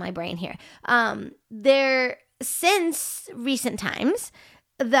track in my brain here. Since recent times,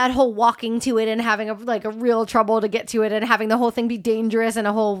 that whole walking to it and having a real trouble to get to it and having the whole thing be dangerous and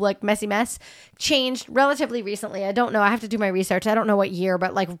a whole like messy mess changed relatively recently. I don't know. I have to do my research. I don't know what year,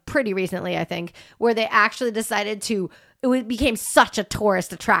 but like pretty recently, I think, where they actually decided it became such a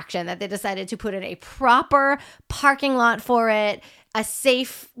tourist attraction that they decided to put in a proper parking lot for it,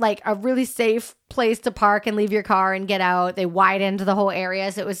 a really safe place to park and leave your car and get out. They widened the whole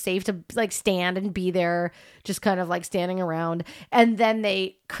area so it was safe to like stand and be there, just kind of like standing around. And then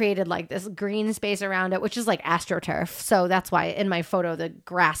they created like this green space around it, which is like AstroTurf. So that's why in my photo the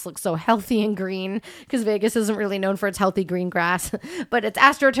grass looks so healthy and green, because Vegas isn't really known for its healthy green grass. But it's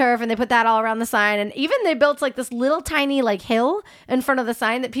AstroTurf, and they put that all around the sign. And even they built like this little tiny like hill in front of the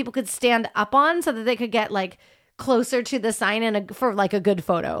sign that people could stand up on so that they could get like closer to the sign for like a good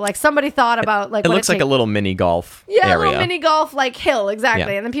photo. Like somebody thought about like It looks like a little mini golf area. a little mini golf like hill,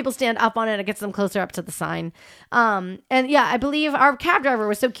 exactly. Yeah. And then people stand up on it. It gets them closer up to the sign. And yeah, I believe our cab driver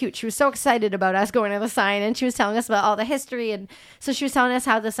was so cute. She was so excited about us going to the sign, and she was telling us about all the history. And so she was telling us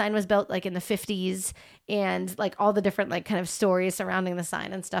how the sign was built like in the 50s, and like all the different like kind of stories surrounding the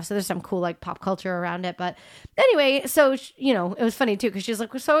sign and stuff. So there's some cool like pop culture around it. But anyway, so it was funny too, because she was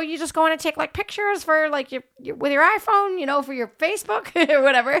like, so you just going to take like pictures for like your with your iPhone, for your Facebook or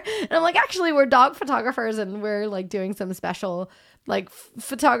whatever. And I'm like, actually, we're dog photographers, and we're like doing some special like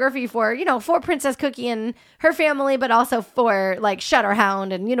photography for Princess Cookie and her family, but also for like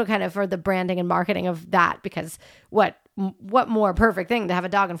Shutterhound and kind of for the branding and marketing of that, because what more perfect thing to have a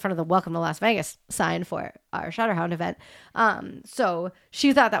dog in front of the Welcome to Las Vegas sign for our Shutterhound event. So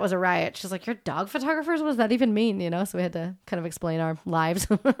she thought that was a riot. She's like, you're dog photographers? What does that even mean? So we had to kind of explain our lives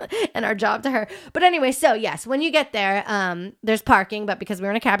and our job to her. But anyway, so yes, when you get there, there's parking, but because we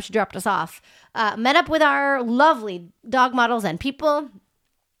were in a cab, she dropped us off, met up with our lovely dog models and people,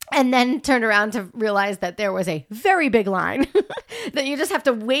 and then turned around to realize that there was a very big line that you just have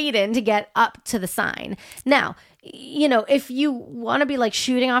to wait in to get up to the sign. Now, if you want to be like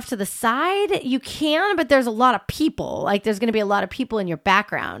shooting off to the side, you can, but there's a lot of people. Like there's going to be a lot of people in your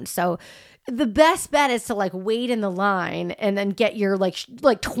background. So the best bet is to like wait in the line and then get your like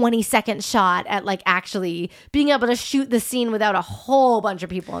 20-second shot at like actually being able to shoot the scene without a whole bunch of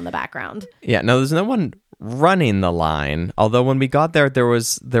people in the background. Yeah, no, there's no one running the line. Although when we got there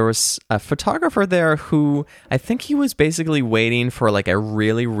was a photographer there who I think he was basically waiting for like a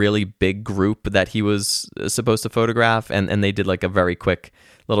really, really big group that he was supposed to photograph, and they did like a very quick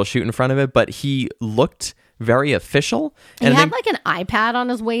little shoot in front of it, but he looked very official. He had like an iPad on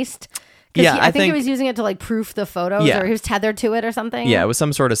his waist, Yeah, I think he was using it to like proof the photos, Yeah. or he was tethered to it or something. Yeah, it was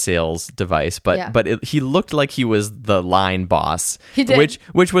some sort of sales device, but Yeah. he looked like he was the line boss. He did.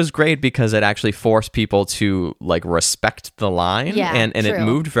 Which was great because it actually forced people to like respect the line. Yeah, and it true.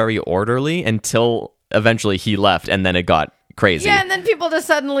 moved very orderly until eventually he left, and then it got crazy. Yeah, and then people just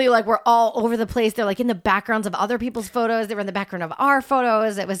suddenly like were all over the place. They're like in the backgrounds of other people's photos. They were in the background of our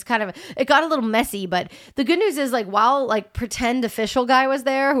photos. It was it got a little messy, but the good news is like while like pretend official guy was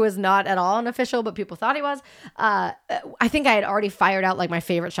there, who is not at all an official, but people thought he was, I think I had already fired out like my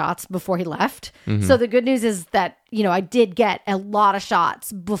favorite shots before he left. Mm-hmm. So the good news is that, you know, I did get a lot of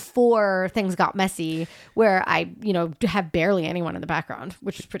shots before things got messy where I, you know, have barely anyone in the background,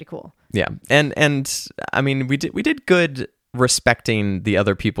 which is pretty cool. Yeah, and I mean we did good respecting the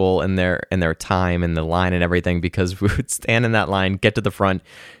other people and their time and the line and everything, because we would stand in that line, get to the front,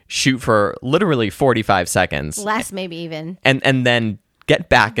 shoot for literally 45 seconds, Less maybe even. and then get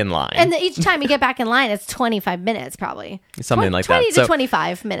back in line. And each time you get back in line, it's 25 minutes probably. Something like that. 20 to So-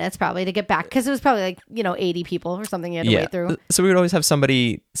 25 minutes probably to get back, because it was probably like, you know, 80 people or something you had to wait through. So we would always have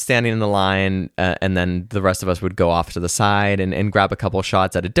somebody standing in the line, and then the rest of us would go off to the side and grab a couple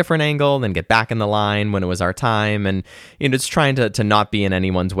shots at a different angle, then get back in the line when it was our time. And, you know, just trying to not be in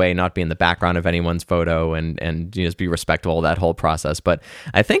anyone's way, not be in the background of anyone's photo, and you know, just be respectful of that whole process. But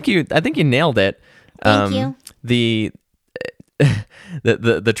I think you nailed it. Thank you. The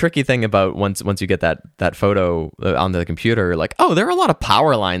tricky thing about once you get that photo onto the computer, you're like, oh, there are a lot of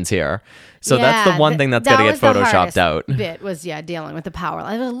power lines here. So that's the one thing that's got to get photoshopped out. Bit was dealing with the power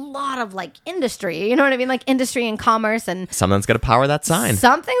line. There's a lot of like industry, you know what I mean, like industry and commerce, and Something's got to power that sign.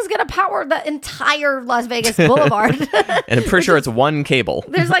 something's gonna power the entire Las Vegas Boulevard. And I'm pretty sure it's one cable.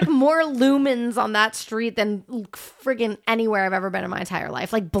 There's like more lumens on that street than friggin' anywhere I've ever been in my entire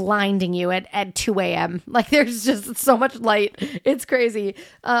life, like blinding you at 2 a.m. Like there's just so much light. It's crazy,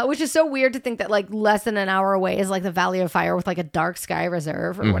 which is so weird to think that like less than an hour away is like the Valley of Fire with like a dark sky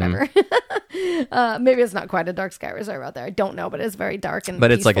reserve or whatever. Maybe it's not quite a dark sky reserve out there. I don't know, but it's very dark and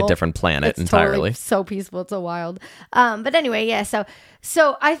But it's like a peaceful. different planet It's entirely. totally so peaceful. It's so wild. But anyway, yeah.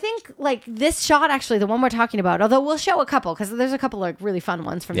 So I think like this shot, actually, the one we're talking about, although we'll show a couple because there's a couple like really fun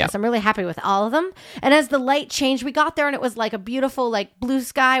ones from Yeah. this. I'm really happy with all of them. And as the light changed, we got there and it was like a beautiful like blue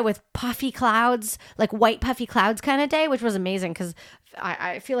sky with puffy clouds, like white puffy clouds kind of day, which was amazing because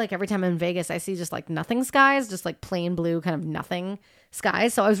I feel like every time I'm in Vegas, I see just like nothing skies, just like plain blue kind of nothing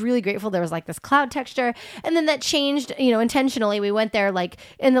skies. So I was really grateful there was like this cloud texture. And then that changed, you know, intentionally. We went there like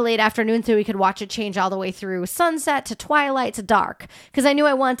in the late afternoon so we could watch it change all the way through sunset to twilight to dark. Because I knew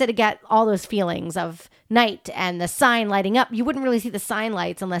I wanted to get all those feelings of night and the sign lighting up. You wouldn't really see the sign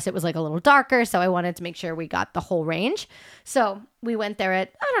lights unless it was like a little darker. So I wanted to make sure we got the whole range. So we went there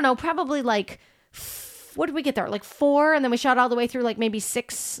at, I don't know, probably like, what did we get there? Like 4, and then we shot all the way through like maybe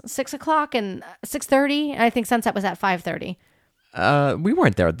 6 o'clock and 6:30. And I think sunset was at 5:30. We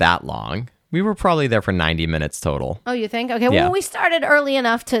weren't there that long. We were probably there for 90 minutes total. Oh, you think? Okay, Yeah. well, we started early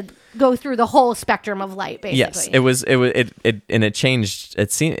enough to go through the whole spectrum of light, basically. Yes, it changed.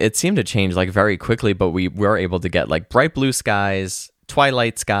 It seemed to change like very quickly, but we were able to get like bright blue skies,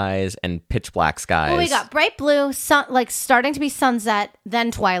 twilight skies, and pitch black skies. Well, we got bright blue, sun, like starting to be sunset,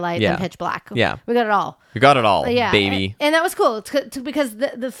 then twilight, Yeah. then pitch black. Yeah. We got it all. We got it all, Yeah, baby. and that was cool because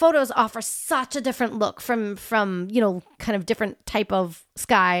the photos offer such a different look from you know, kind of different type of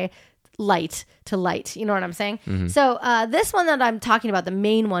sky, light to light. You know what I'm saying? Mm-hmm. So this one that I'm talking about, the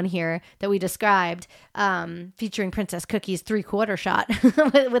main one here that we described, featuring Princess Cookie's 3/4 shot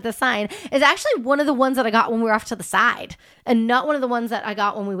with a sign, is actually one of the ones that I got when we were off to the side, and not one of the ones that I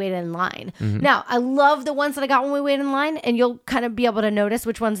got when we waited in line. Mm-hmm. Now, I love the ones that I got when we waited in line, and you'll kind of be able to notice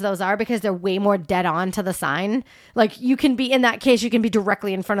which ones those are because they're way more dead on to the sign. Like you can be, in that case, you can be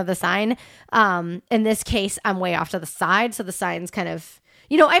directly in front of the sign. In this case, I'm way off to the side, so the sign's kind of,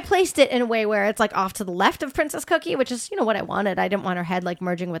 you know, I placed it in a way where it's like off to the left of Princess Cookie, which is, you know, what I wanted. I didn't want her head like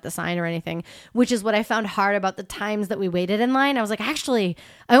merging with the sign or anything, which is what I found hard about the times that we waited in line. I was like, actually,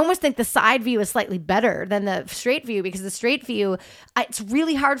 I almost think the side view is slightly better than the straight view, because the straight view, it's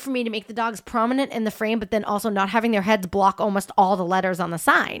really hard for me to make the dogs prominent in the frame, but then also not having their heads block almost all the letters on the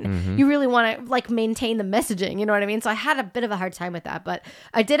sign. Mm-hmm. You really want to like maintain the messaging, you know what I mean? So I had a bit of a hard time with that, but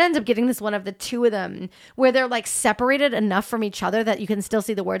I did end up getting this one of the two of them where they're like separated enough from each other that you can still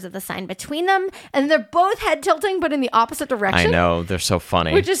still see the words of the sign between them. And they're both head tilting, but in the opposite direction. I know. They're so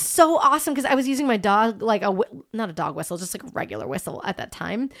funny. Which is so awesome because I was using my dog, like not a dog whistle, just like a regular whistle at that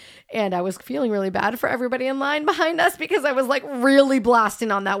time. And I was feeling really bad for everybody in line behind us because I was like really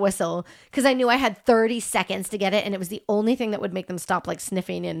blasting on that whistle because I knew I had 30 seconds to get it. And it was the only thing that would make them stop like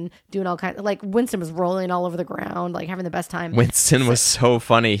sniffing and doing all kinds of, like Winston was rolling all over the ground, like having the best time. Winston was so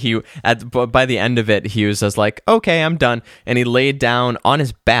funny. By the end of it, he was just like, okay, I'm done. And he laid down on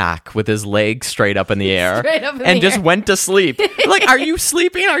his back with his legs straight up in the air and just went to sleep. Like, are you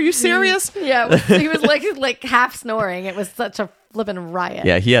sleeping? Are you serious? Yeah, he was like half snoring. It was such a flipping riot.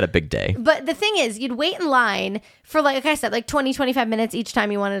 Yeah, he had a big day. But the thing is, you'd wait in line for, like I said, like 20, 25 minutes each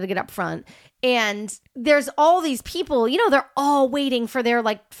time you wanted to get up front. And there's all these people, they're all waiting for their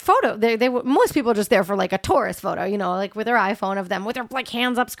like photo. Most people are just there for like a tourist photo, like with their iPhone of them with their like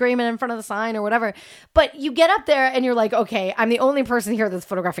hands up screaming in front of the sign or whatever. But you get up there and you're like, okay, I'm the only person here that's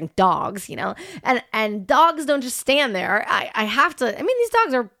photographing dogs, and dogs don't just stand there. I have to, these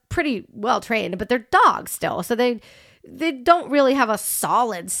dogs are pretty well trained, but they're dogs still. So they don't really have a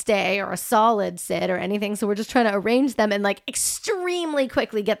solid stay or a solid sit or anything. So we're just trying to arrange them and like extremely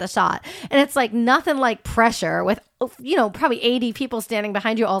quickly get the shot. And it's like nothing like pressure with, probably 80 people standing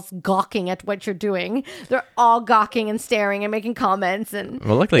behind you all gawking at what you're doing. They're all gawking and staring and making comments. And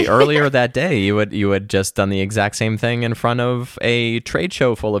well, luckily earlier that day, you had just done the exact same thing in front of a trade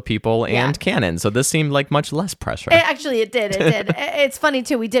show full of people and Canon. So this seemed like much less pressure. It did. It's funny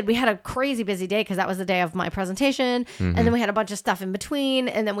too. We had a crazy busy day because that was the day of my presentation. And then we had a bunch of stuff in between.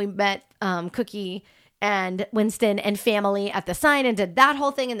 And then we met Cookie and Winston and family at the sign and did that whole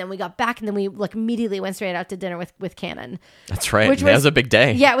thing. And then we got back and then we like immediately went straight out to dinner with Canon. That's right. That was a big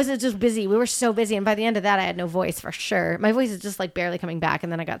day. Yeah, it was just busy. We were so busy. And by the end of that, I had no voice for sure. My voice is just like barely coming back.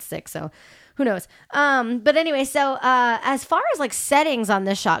 And then I got sick. So who knows? But anyway, so as far as like settings on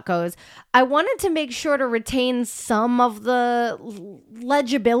this shot goes, I wanted to make sure to retain some of the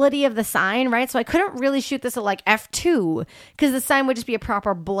legibility of the sign, right? So I couldn't really shoot this at like f2 because the sign would just be a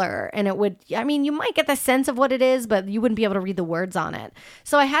proper blur. And it would, you might get the sense of what it is, but you wouldn't be able to read the words on it.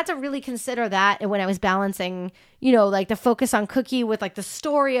 So I had to really consider that when I was balancing, like the focus on Cookie with like the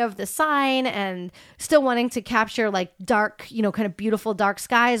story of the sign and still wanting to capture like dark, kind of beautiful dark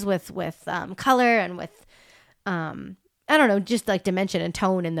skies with color and with, I don't know, just like dimension and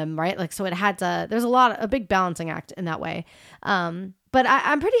tone in them, right? Like, so it had to, there's a big balancing act in that way. But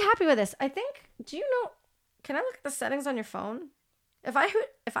I'm pretty happy with this. I think, can I look at the settings on your phone? If I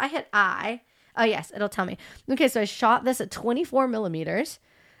hit I, oh yes, it'll tell me. Okay, so I shot this at 24 millimeters,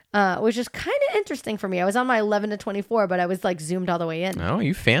 which is kind of interesting for me. I was on my 11 to 24, but I was like zoomed all the way in. Oh,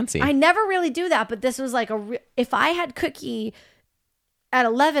 you fancy. I never really do that, but this was like if I had Cookie at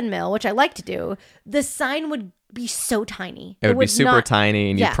 11 mil, which I like to do, the sign would be so tiny. It would be super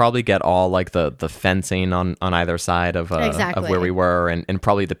tiny, and you'd probably get all like the fencing on either side of where we were, and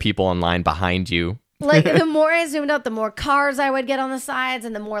probably the people in line behind you. Like the more I zoomed out, the more cars I would get on the sides,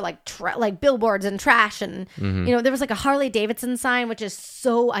 and the more like billboards and trash, and there was like a Harley Davidson sign, which is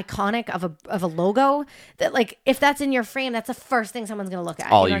so iconic of a logo that like if that's in your frame, that's the first thing someone's gonna look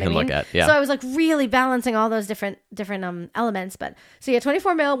at. All you can look at, yeah. So I was like really balancing all those different elements, but so yeah,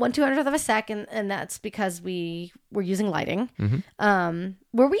 24 mil, 1/200th of a second, and that's because we were using lighting.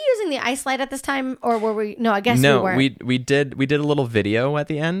 Were we using the ice light at this time, or were we? No, I guess we weren't. we did a little video at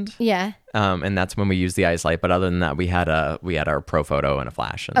the end. Yeah. And that's when we used the ice light. But other than that, we had our pro photo and a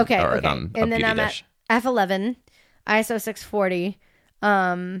flash. And, okay. and then I'm dish. At f11, ISO 640.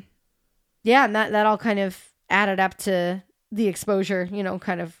 Yeah, and that all kind of added up to the exposure.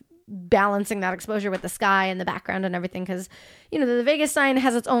 Kind of balancing that exposure with the sky and the background and everything, because the Vegas sign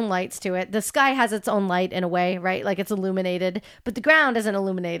has its own lights to it. The sky has its own light in a way, right? Like it's illuminated, but the ground isn't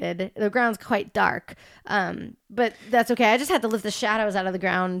illuminated. The ground's quite dark, but that's okay. I just had to lift the shadows out of the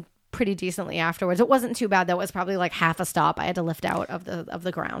ground pretty decently afterwards. It wasn't too bad though. It was probably like half a stop I had to lift out of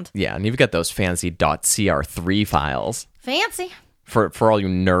the ground. Yeah, and you've got those fancy .cr3 files. Fancy. For all you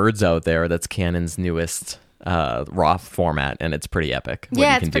nerds out there, that's Canon's newest RAW format, and it's pretty epic what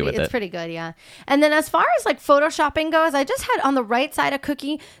you can do with it. It's pretty good, yeah. And then as far as like photoshopping goes, I just had on the right side of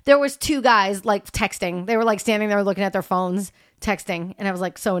Cookie, there was two guys like texting. They were like standing there looking at their phones texting, and I was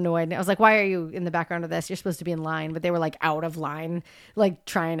like so annoyed. I was like, why are you in the background of this? You're supposed to be in line. But they were like out of line, like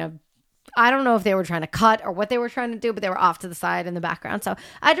trying to, I don't know if they were trying to cut or what they were trying to do, but they were off to the side in the background. So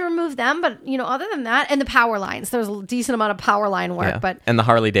I had to remove them. But, other than that, and the power lines, there was a decent amount of power line work. Yeah. And the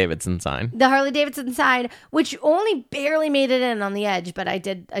Harley Davidson sign. The Harley Davidson side, which only barely made it in on the edge, but I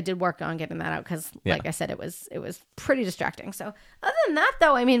did work on getting that out because, like I said, it was pretty distracting. So other than that,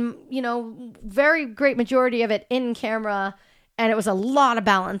 though, very great majority of it in camera and it was a lot of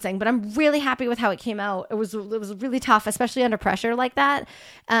balancing, but I'm really happy with how it came out. It was really tough, especially under pressure like that.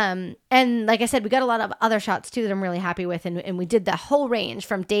 And like I said, we got a lot of other shots too that I'm really happy with, and we did the whole range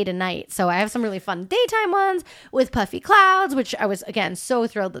from day to night. So I have some really fun daytime ones with puffy clouds, which I was, again, so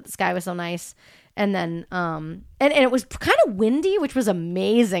thrilled that the sky was so nice. And then, and it was kind of windy, which was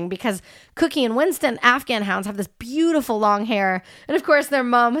amazing because Cookie and Winston, Afghan hounds, have this beautiful long hair. And of course, their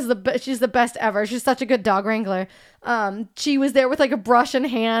mom is she's the best ever. She's such a good dog wrangler. She was there with like a brush in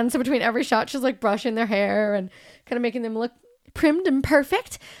hand. So between every shot, she's like brushing their hair and kind of making them look primed and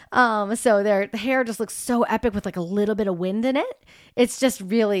perfect. So the hair just looks so epic with like a little bit of wind in it. It's just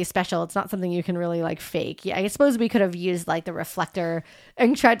really special. It's not something you can really like fake. Yeah, I suppose we could have used like the reflector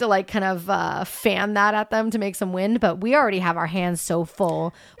and tried to like kind of fan that at them to make some wind, but we already have our hands so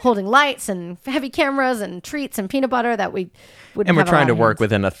full holding lights and heavy cameras and treats and peanut butter that we wouldn't. And we're have a trying lot to of work hands.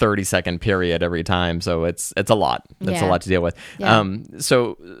 within a 30-second period every time, so it's a lot. That's a lot to deal with. Yeah.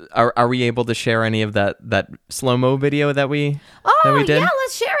 So are we able to share any of that slow-mo video that we did? Yeah,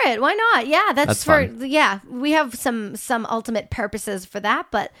 let's share it. Why not? Yeah, that's for fun. Yeah, we have some ultimate purposes for that,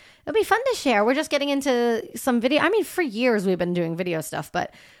 but it'll be fun to share. We're just getting into some video. I mean, for years we've been doing video stuff,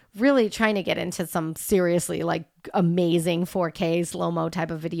 but really trying to get into some seriously like amazing 4K slow-mo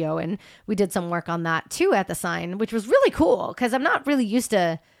type of video, and we did some work on that too at the sign, which was really cool because I'm not really used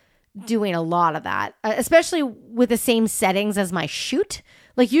to doing a lot of that, especially with the same settings as my shoot.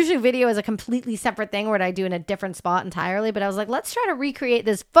 Like usually video is a completely separate thing where I do in a different spot entirely, but I was like, let's try to recreate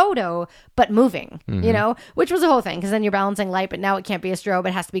this photo, but moving, you know, which was a whole thing because then you're balancing light, but now it can't be a strobe.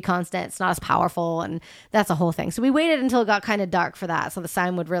 It has to be constant. It's not as powerful. And that's a whole thing. So we waited until it got kind of dark for that. So the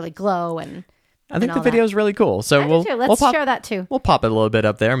sign would really glow. And I think the video is really cool. So do too. Let's share that too. We'll pop it a little bit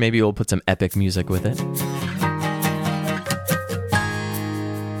up there. Maybe we'll put some epic music with it.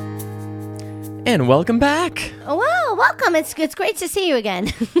 And welcome back. Oh, well, welcome. It's great to see you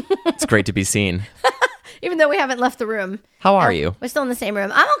again. It's great to be seen. Even though we haven't left the room. How are you? We're still in the same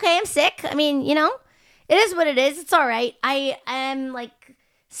room. I'm okay. I'm sick. I mean, you know, it is what it is. It's all right. I am like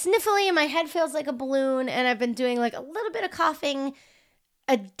sniffly and my head feels like a balloon, and I've been doing like a little bit of coughing,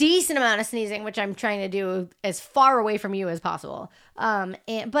 a decent amount of sneezing, which I'm trying to do as far away from you as possible.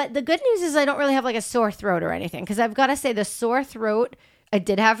 But the good news is I don't really have like a sore throat or anything, because I've got to say the sore throat I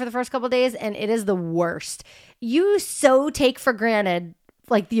did have for the first couple of days, and it is the worst. You so take for granted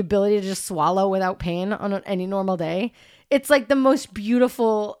like the ability to just swallow without pain on any normal day. It's like the most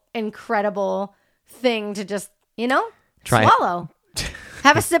beautiful, incredible thing to just, you know, swallow.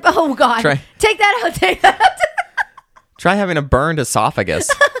 Have a sip. Oh God. Take that out. Take that out. Try having a burned esophagus.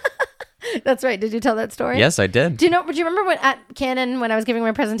 That's right. Did you tell that story? Yes, I did. Do you remember when at Canon when I was giving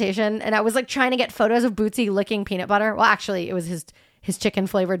my presentation and I was like trying to get photos of Bootsy licking peanut butter? Well, actually, it was his chicken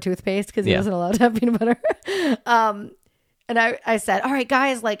flavored toothpaste because he wasn't allowed to have peanut butter. And I said, "All right,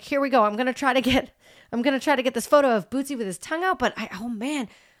 guys, like here we go. I'm gonna try to get this photo of Bootsy with his tongue out, but I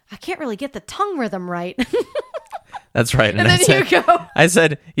can't really get the tongue rhythm right." That's right. And then you go. I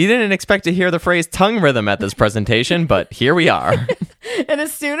said, you didn't expect to hear the phrase tongue rhythm at this presentation, but here we are. And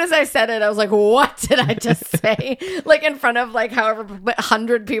as soon as I said it, I was like, what did I just say? Like in front of like however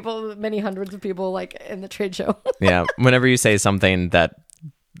many hundreds of people like in the trade show. Yeah. Whenever you say something that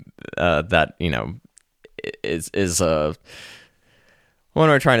you know, is what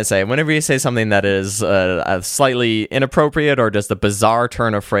am I trying to say? Whenever you say something that is slightly inappropriate or just a bizarre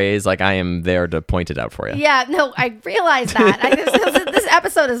turn of phrase, like I am there to point it out for you. Yeah, no, I realize that. This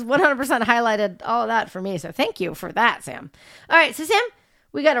episode has 100% highlighted all of that for me. So thank you for that, Sam. All right, so Sam,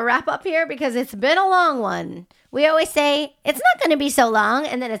 we got to wrap up here because it's been a long one. We always say it's not going to be so long,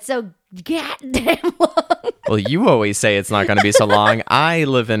 and then it's so goddamn long. Well, you always say it's not going to be so long. I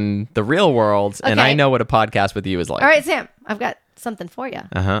live in the real world, and I know what a podcast with you is like. All right, Sam, I've got something for you.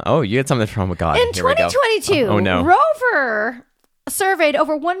 Oh, you had something from God. In 2022, oh no. Rover surveyed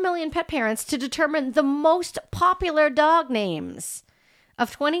over 1 million pet parents to determine the most popular dog names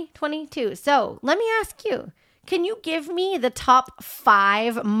of 2022. So let me ask you, can you give me the top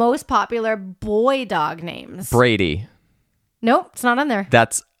 5 most popular boy dog names? Brady. Nope, it's not on there.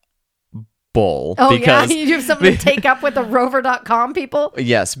 That's bull. Oh, because, yeah? You have something to take up with the rover.com people?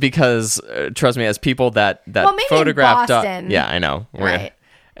 Yes, because trust me, as people that maybe photograph in Boston. yeah, I know. Right.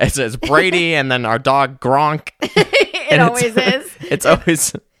 It's Brady and then our dog Gronk. It always is. It's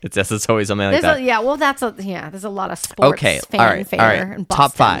always something like that. There's a lot of sports fanfare in Boston.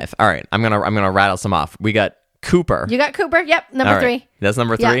 Top 5. All right, I'm gonna rattle some off. We got Cooper. You got Cooper? Yep, number 3. That's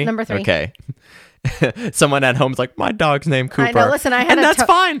number 3? Yeah, number 3. Okay. Someone at home's like, my dog's named Cooper. I know. Listen, that's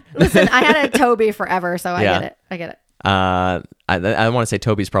fine. Listen, I had a Toby forever, so I get it. I want to say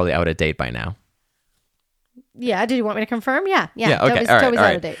Toby's probably out of date by now. Yeah. Did you want me to confirm? Yeah. Okay. Toby's All out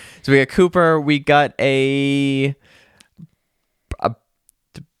right. of date. So we got Cooper. We got a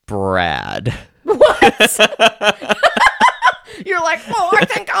Brad. What? You're like, I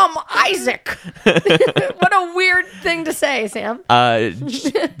think I'm Isaac. What a weird thing to say, Sam.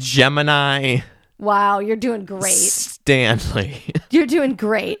 Gemini. Wow, you're doing great. Stanley. You're doing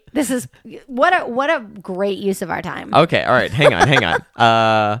great. This is what a great use of our time. Okay, all right. Hang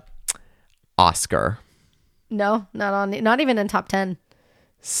on. Oscar. No, not even in top 10.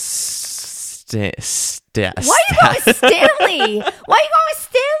 Why Why are you going with Stanley? Why are you going with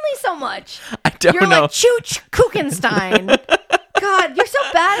Stanley so much? I don't You're know. like Chooch Kuchenstein. God, you're so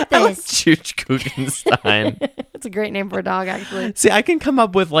bad at I like this. Chooch Kuchenstein. It's a great name for a dog, actually. See, I can come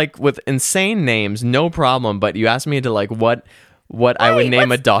up with insane names, no problem. But you asked me to what I would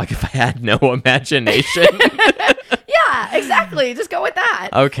name a dog if I had no imagination. Yeah, exactly. Just go with that.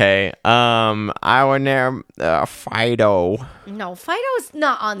 Okay. I would name Fido. No, Fido's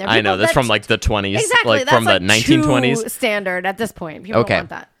not on there. I know that's from the 20s, exactly. like from the too 1920s. standard at this point. People don't want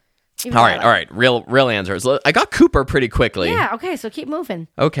that. Even All that. right. Real answers. I got Cooper pretty quickly. Yeah. Okay. So keep moving.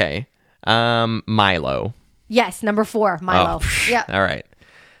 Okay. Milo. Yes, number 4, Milo. Oh, yeah. All right.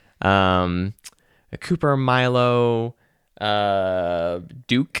 Cooper, Milo,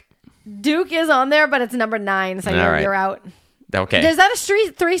 Duke. Duke is on there, but it's number 9, so All right. you're out. Okay. Is that a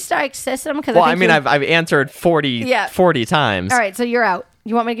 3-strike system? Because I've answered 40 times. All right, so you're out.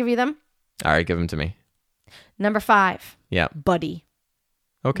 You want me to give you them? All right, give them to me. Number 5, Yeah. Buddy.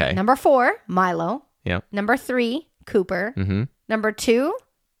 Okay. Number 4, Milo. Yeah. Number 3, Cooper. Mm-hmm. Number 2,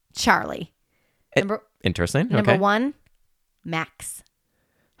 Charlie. Interesting. Number okay. 1, Max.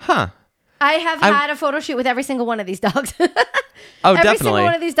 Huh. I have had a photo shoot with every single one of these dogs. Oh, every definitely. single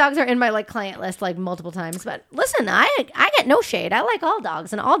one of these dogs are in my client list multiple times. But listen, I get no shade. I like all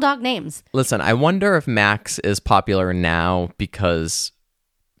dogs and all dog names. Listen, I wonder if Max is popular now because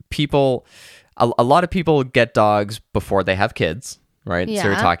a lot of people get dogs before they have kids, right? Yeah. So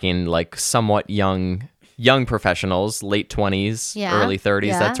you're talking somewhat young professionals, late 20s, Yeah. early 30s,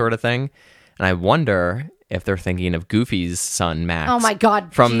 Yeah. that sort of thing. And I wonder if they're thinking of Goofy's son, Max. Oh my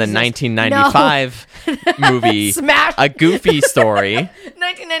God, From the Jesus. 1995 movie, Smash. A Goofy Story.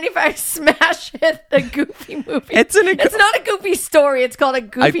 1995 smash hit, the Goofy movie. It's not a Goofy story. It's called a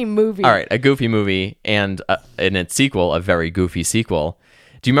Goofy movie. All right, a Goofy movie, and in its sequel, a very goofy sequel.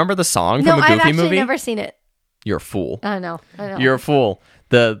 Do you remember the song No, from a I've Goofy actually movie? never seen it. You're a fool. I know. You're a fool.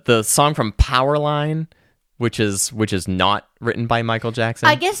 The song from Powerline, which is not written by Michael Jackson.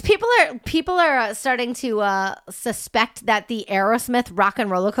 I guess people are starting to suspect that the Aerosmith Rock and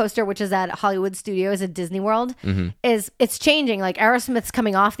Roller Coaster, which is at Hollywood Studios at Disney World, it's changing. Like Aerosmith's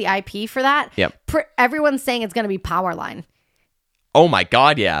coming off the IP for that. Yep. Everyone's saying it's going to be Powerline. Oh my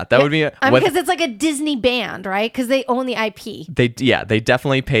God, yeah, that would be because it's like a Disney band, right? Because they own the IP. They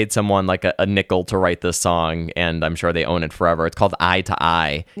definitely paid someone like a nickel to write this song, and I'm sure they own it forever. It's called Eye to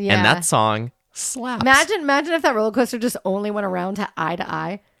Eye, Yeah. and that song slaps. Imagine if that roller coaster just only went around to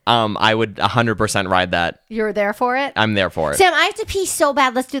eye. I would 100% ride that. You're there for it? I'm there for it. Sam, I have to pee so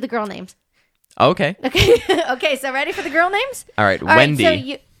bad. Let's do the girl names. Okay. Okay, so ready for the girl names? All right. Wendy.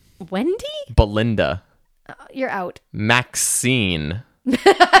 Right, so Wendy? Belinda. You're out. Maxine.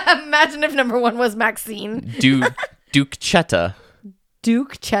 Imagine if number 1 was Maxine. Duchetta.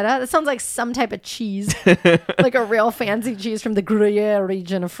 Duke cheddar? That sounds like some type of cheese. Like a real fancy cheese from the Gruyere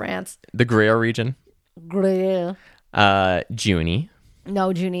region of France. The Gruyere region. Gruyere. Junie. No,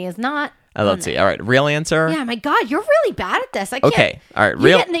 Junie is not. Let's see. All right. Real answer. Yeah, my God, you're really bad at this. I can't. Okay. All right.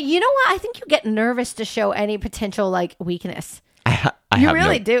 You know what? I think you get nervous to show any potential weakness. You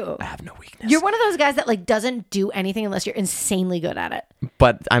really do. I have no weakness. You're one of those guys that doesn't do anything unless you're insanely good at it.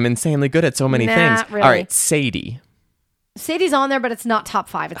 But I'm insanely good at so many things. Really. All right. Sadie. Sadie's on there, but it's not top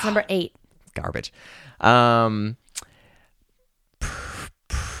 5. It's number 8. Garbage.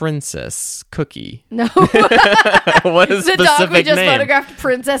 Princess Cookie. No. What is The specific dog we just name? photographed,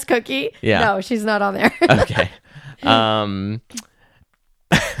 Princess Cookie. Yeah. No, she's not on there. Okay.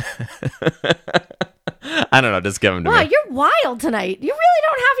 I don't know. Just give them to Wow, me. you're wild tonight. You really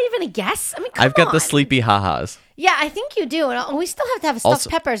don't have even a guess. I mean, come I've got on. the sleepy ha-has. Yeah, I think you do. And we still have to have stuffed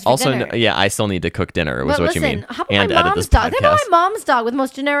peppers for dinner. Yeah, I still need to cook dinner. Was But what you listen, mean. how about And my edit mom's this dog? How about podcast. my mom's dog with the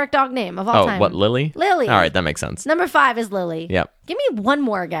most generic dog name of all Oh, time? what, Lily? Lily. All right, that makes sense. Number 5 is Lily. Yep. Give me one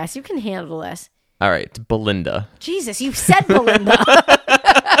more guess. You can handle this. All right, Belinda. Jesus, you said Belinda.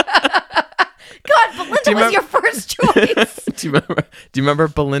 God, Belinda was your first choice. Do you you remember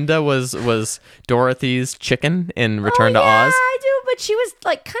Belinda was Dorothy's chicken in Return to Oz? I do, but she was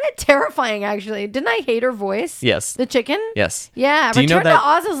like kind of terrifying, actually. Didn't I hate her voice? Yes. The chicken? Yes. Yeah, Do you know Return to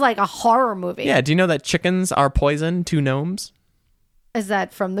that- Oz is like a horror movie. Yeah, do you know that chickens are poison to gnomes? Is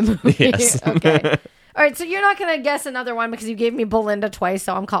that from the movie? Yes. Okay. All right, so you're not going to guess another one because you gave me Belinda twice,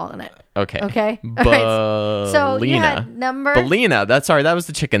 so I'm calling it. Okay. Okay? All right. So you had number... Belina. That was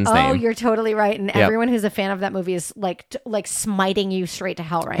the chicken's name. Oh, you're totally right. And everyone who's a fan of that movie is like smiting you straight to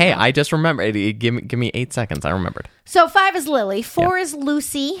hell right Hey, now. I just remembered. Give me 8 seconds. I remembered. So 5 is Lily, 4 is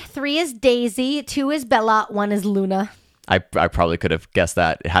Lucy, 3 is Daisy, 2 is Bella, 1 is Luna. I probably could have guessed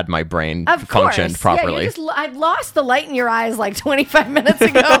that had my brain Of functioned course. properly. Yeah, I lost the light in your eyes like 25 minutes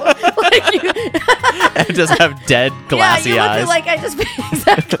ago. I just have dead glassy yeah, you eyes. look like I just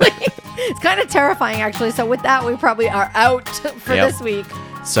exactly. It's kind of terrifying, actually. So with that, we probably are out for this week.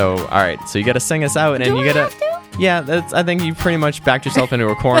 So, all right. So you got to sing us out, and Do you I got have to? Yeah, I think you pretty much backed yourself into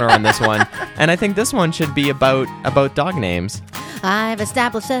a corner on this one, and I think this one should be about dog names. I've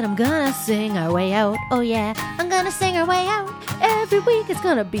established that I'm gonna sing our way out. Oh yeah, I'm gonna sing our way out. Every week it's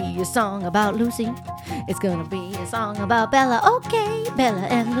gonna be a song about Lucy. It's gonna be a song about Bella. Okay, Bella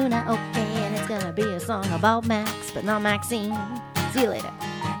and Luna. Okay, and it's gonna be a song about Max, but not Maxine. See you later.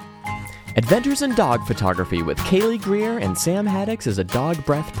 Adventures in Dog Photography with Kaylee Greer and Sam Haddix is a Dog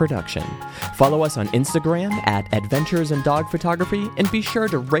Breath production. Follow us on Instagram at Adventures in Dog Photography, and be sure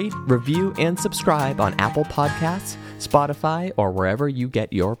to rate, review, and subscribe on Apple Podcasts, Spotify, or wherever you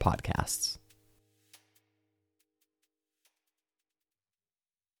get your podcasts.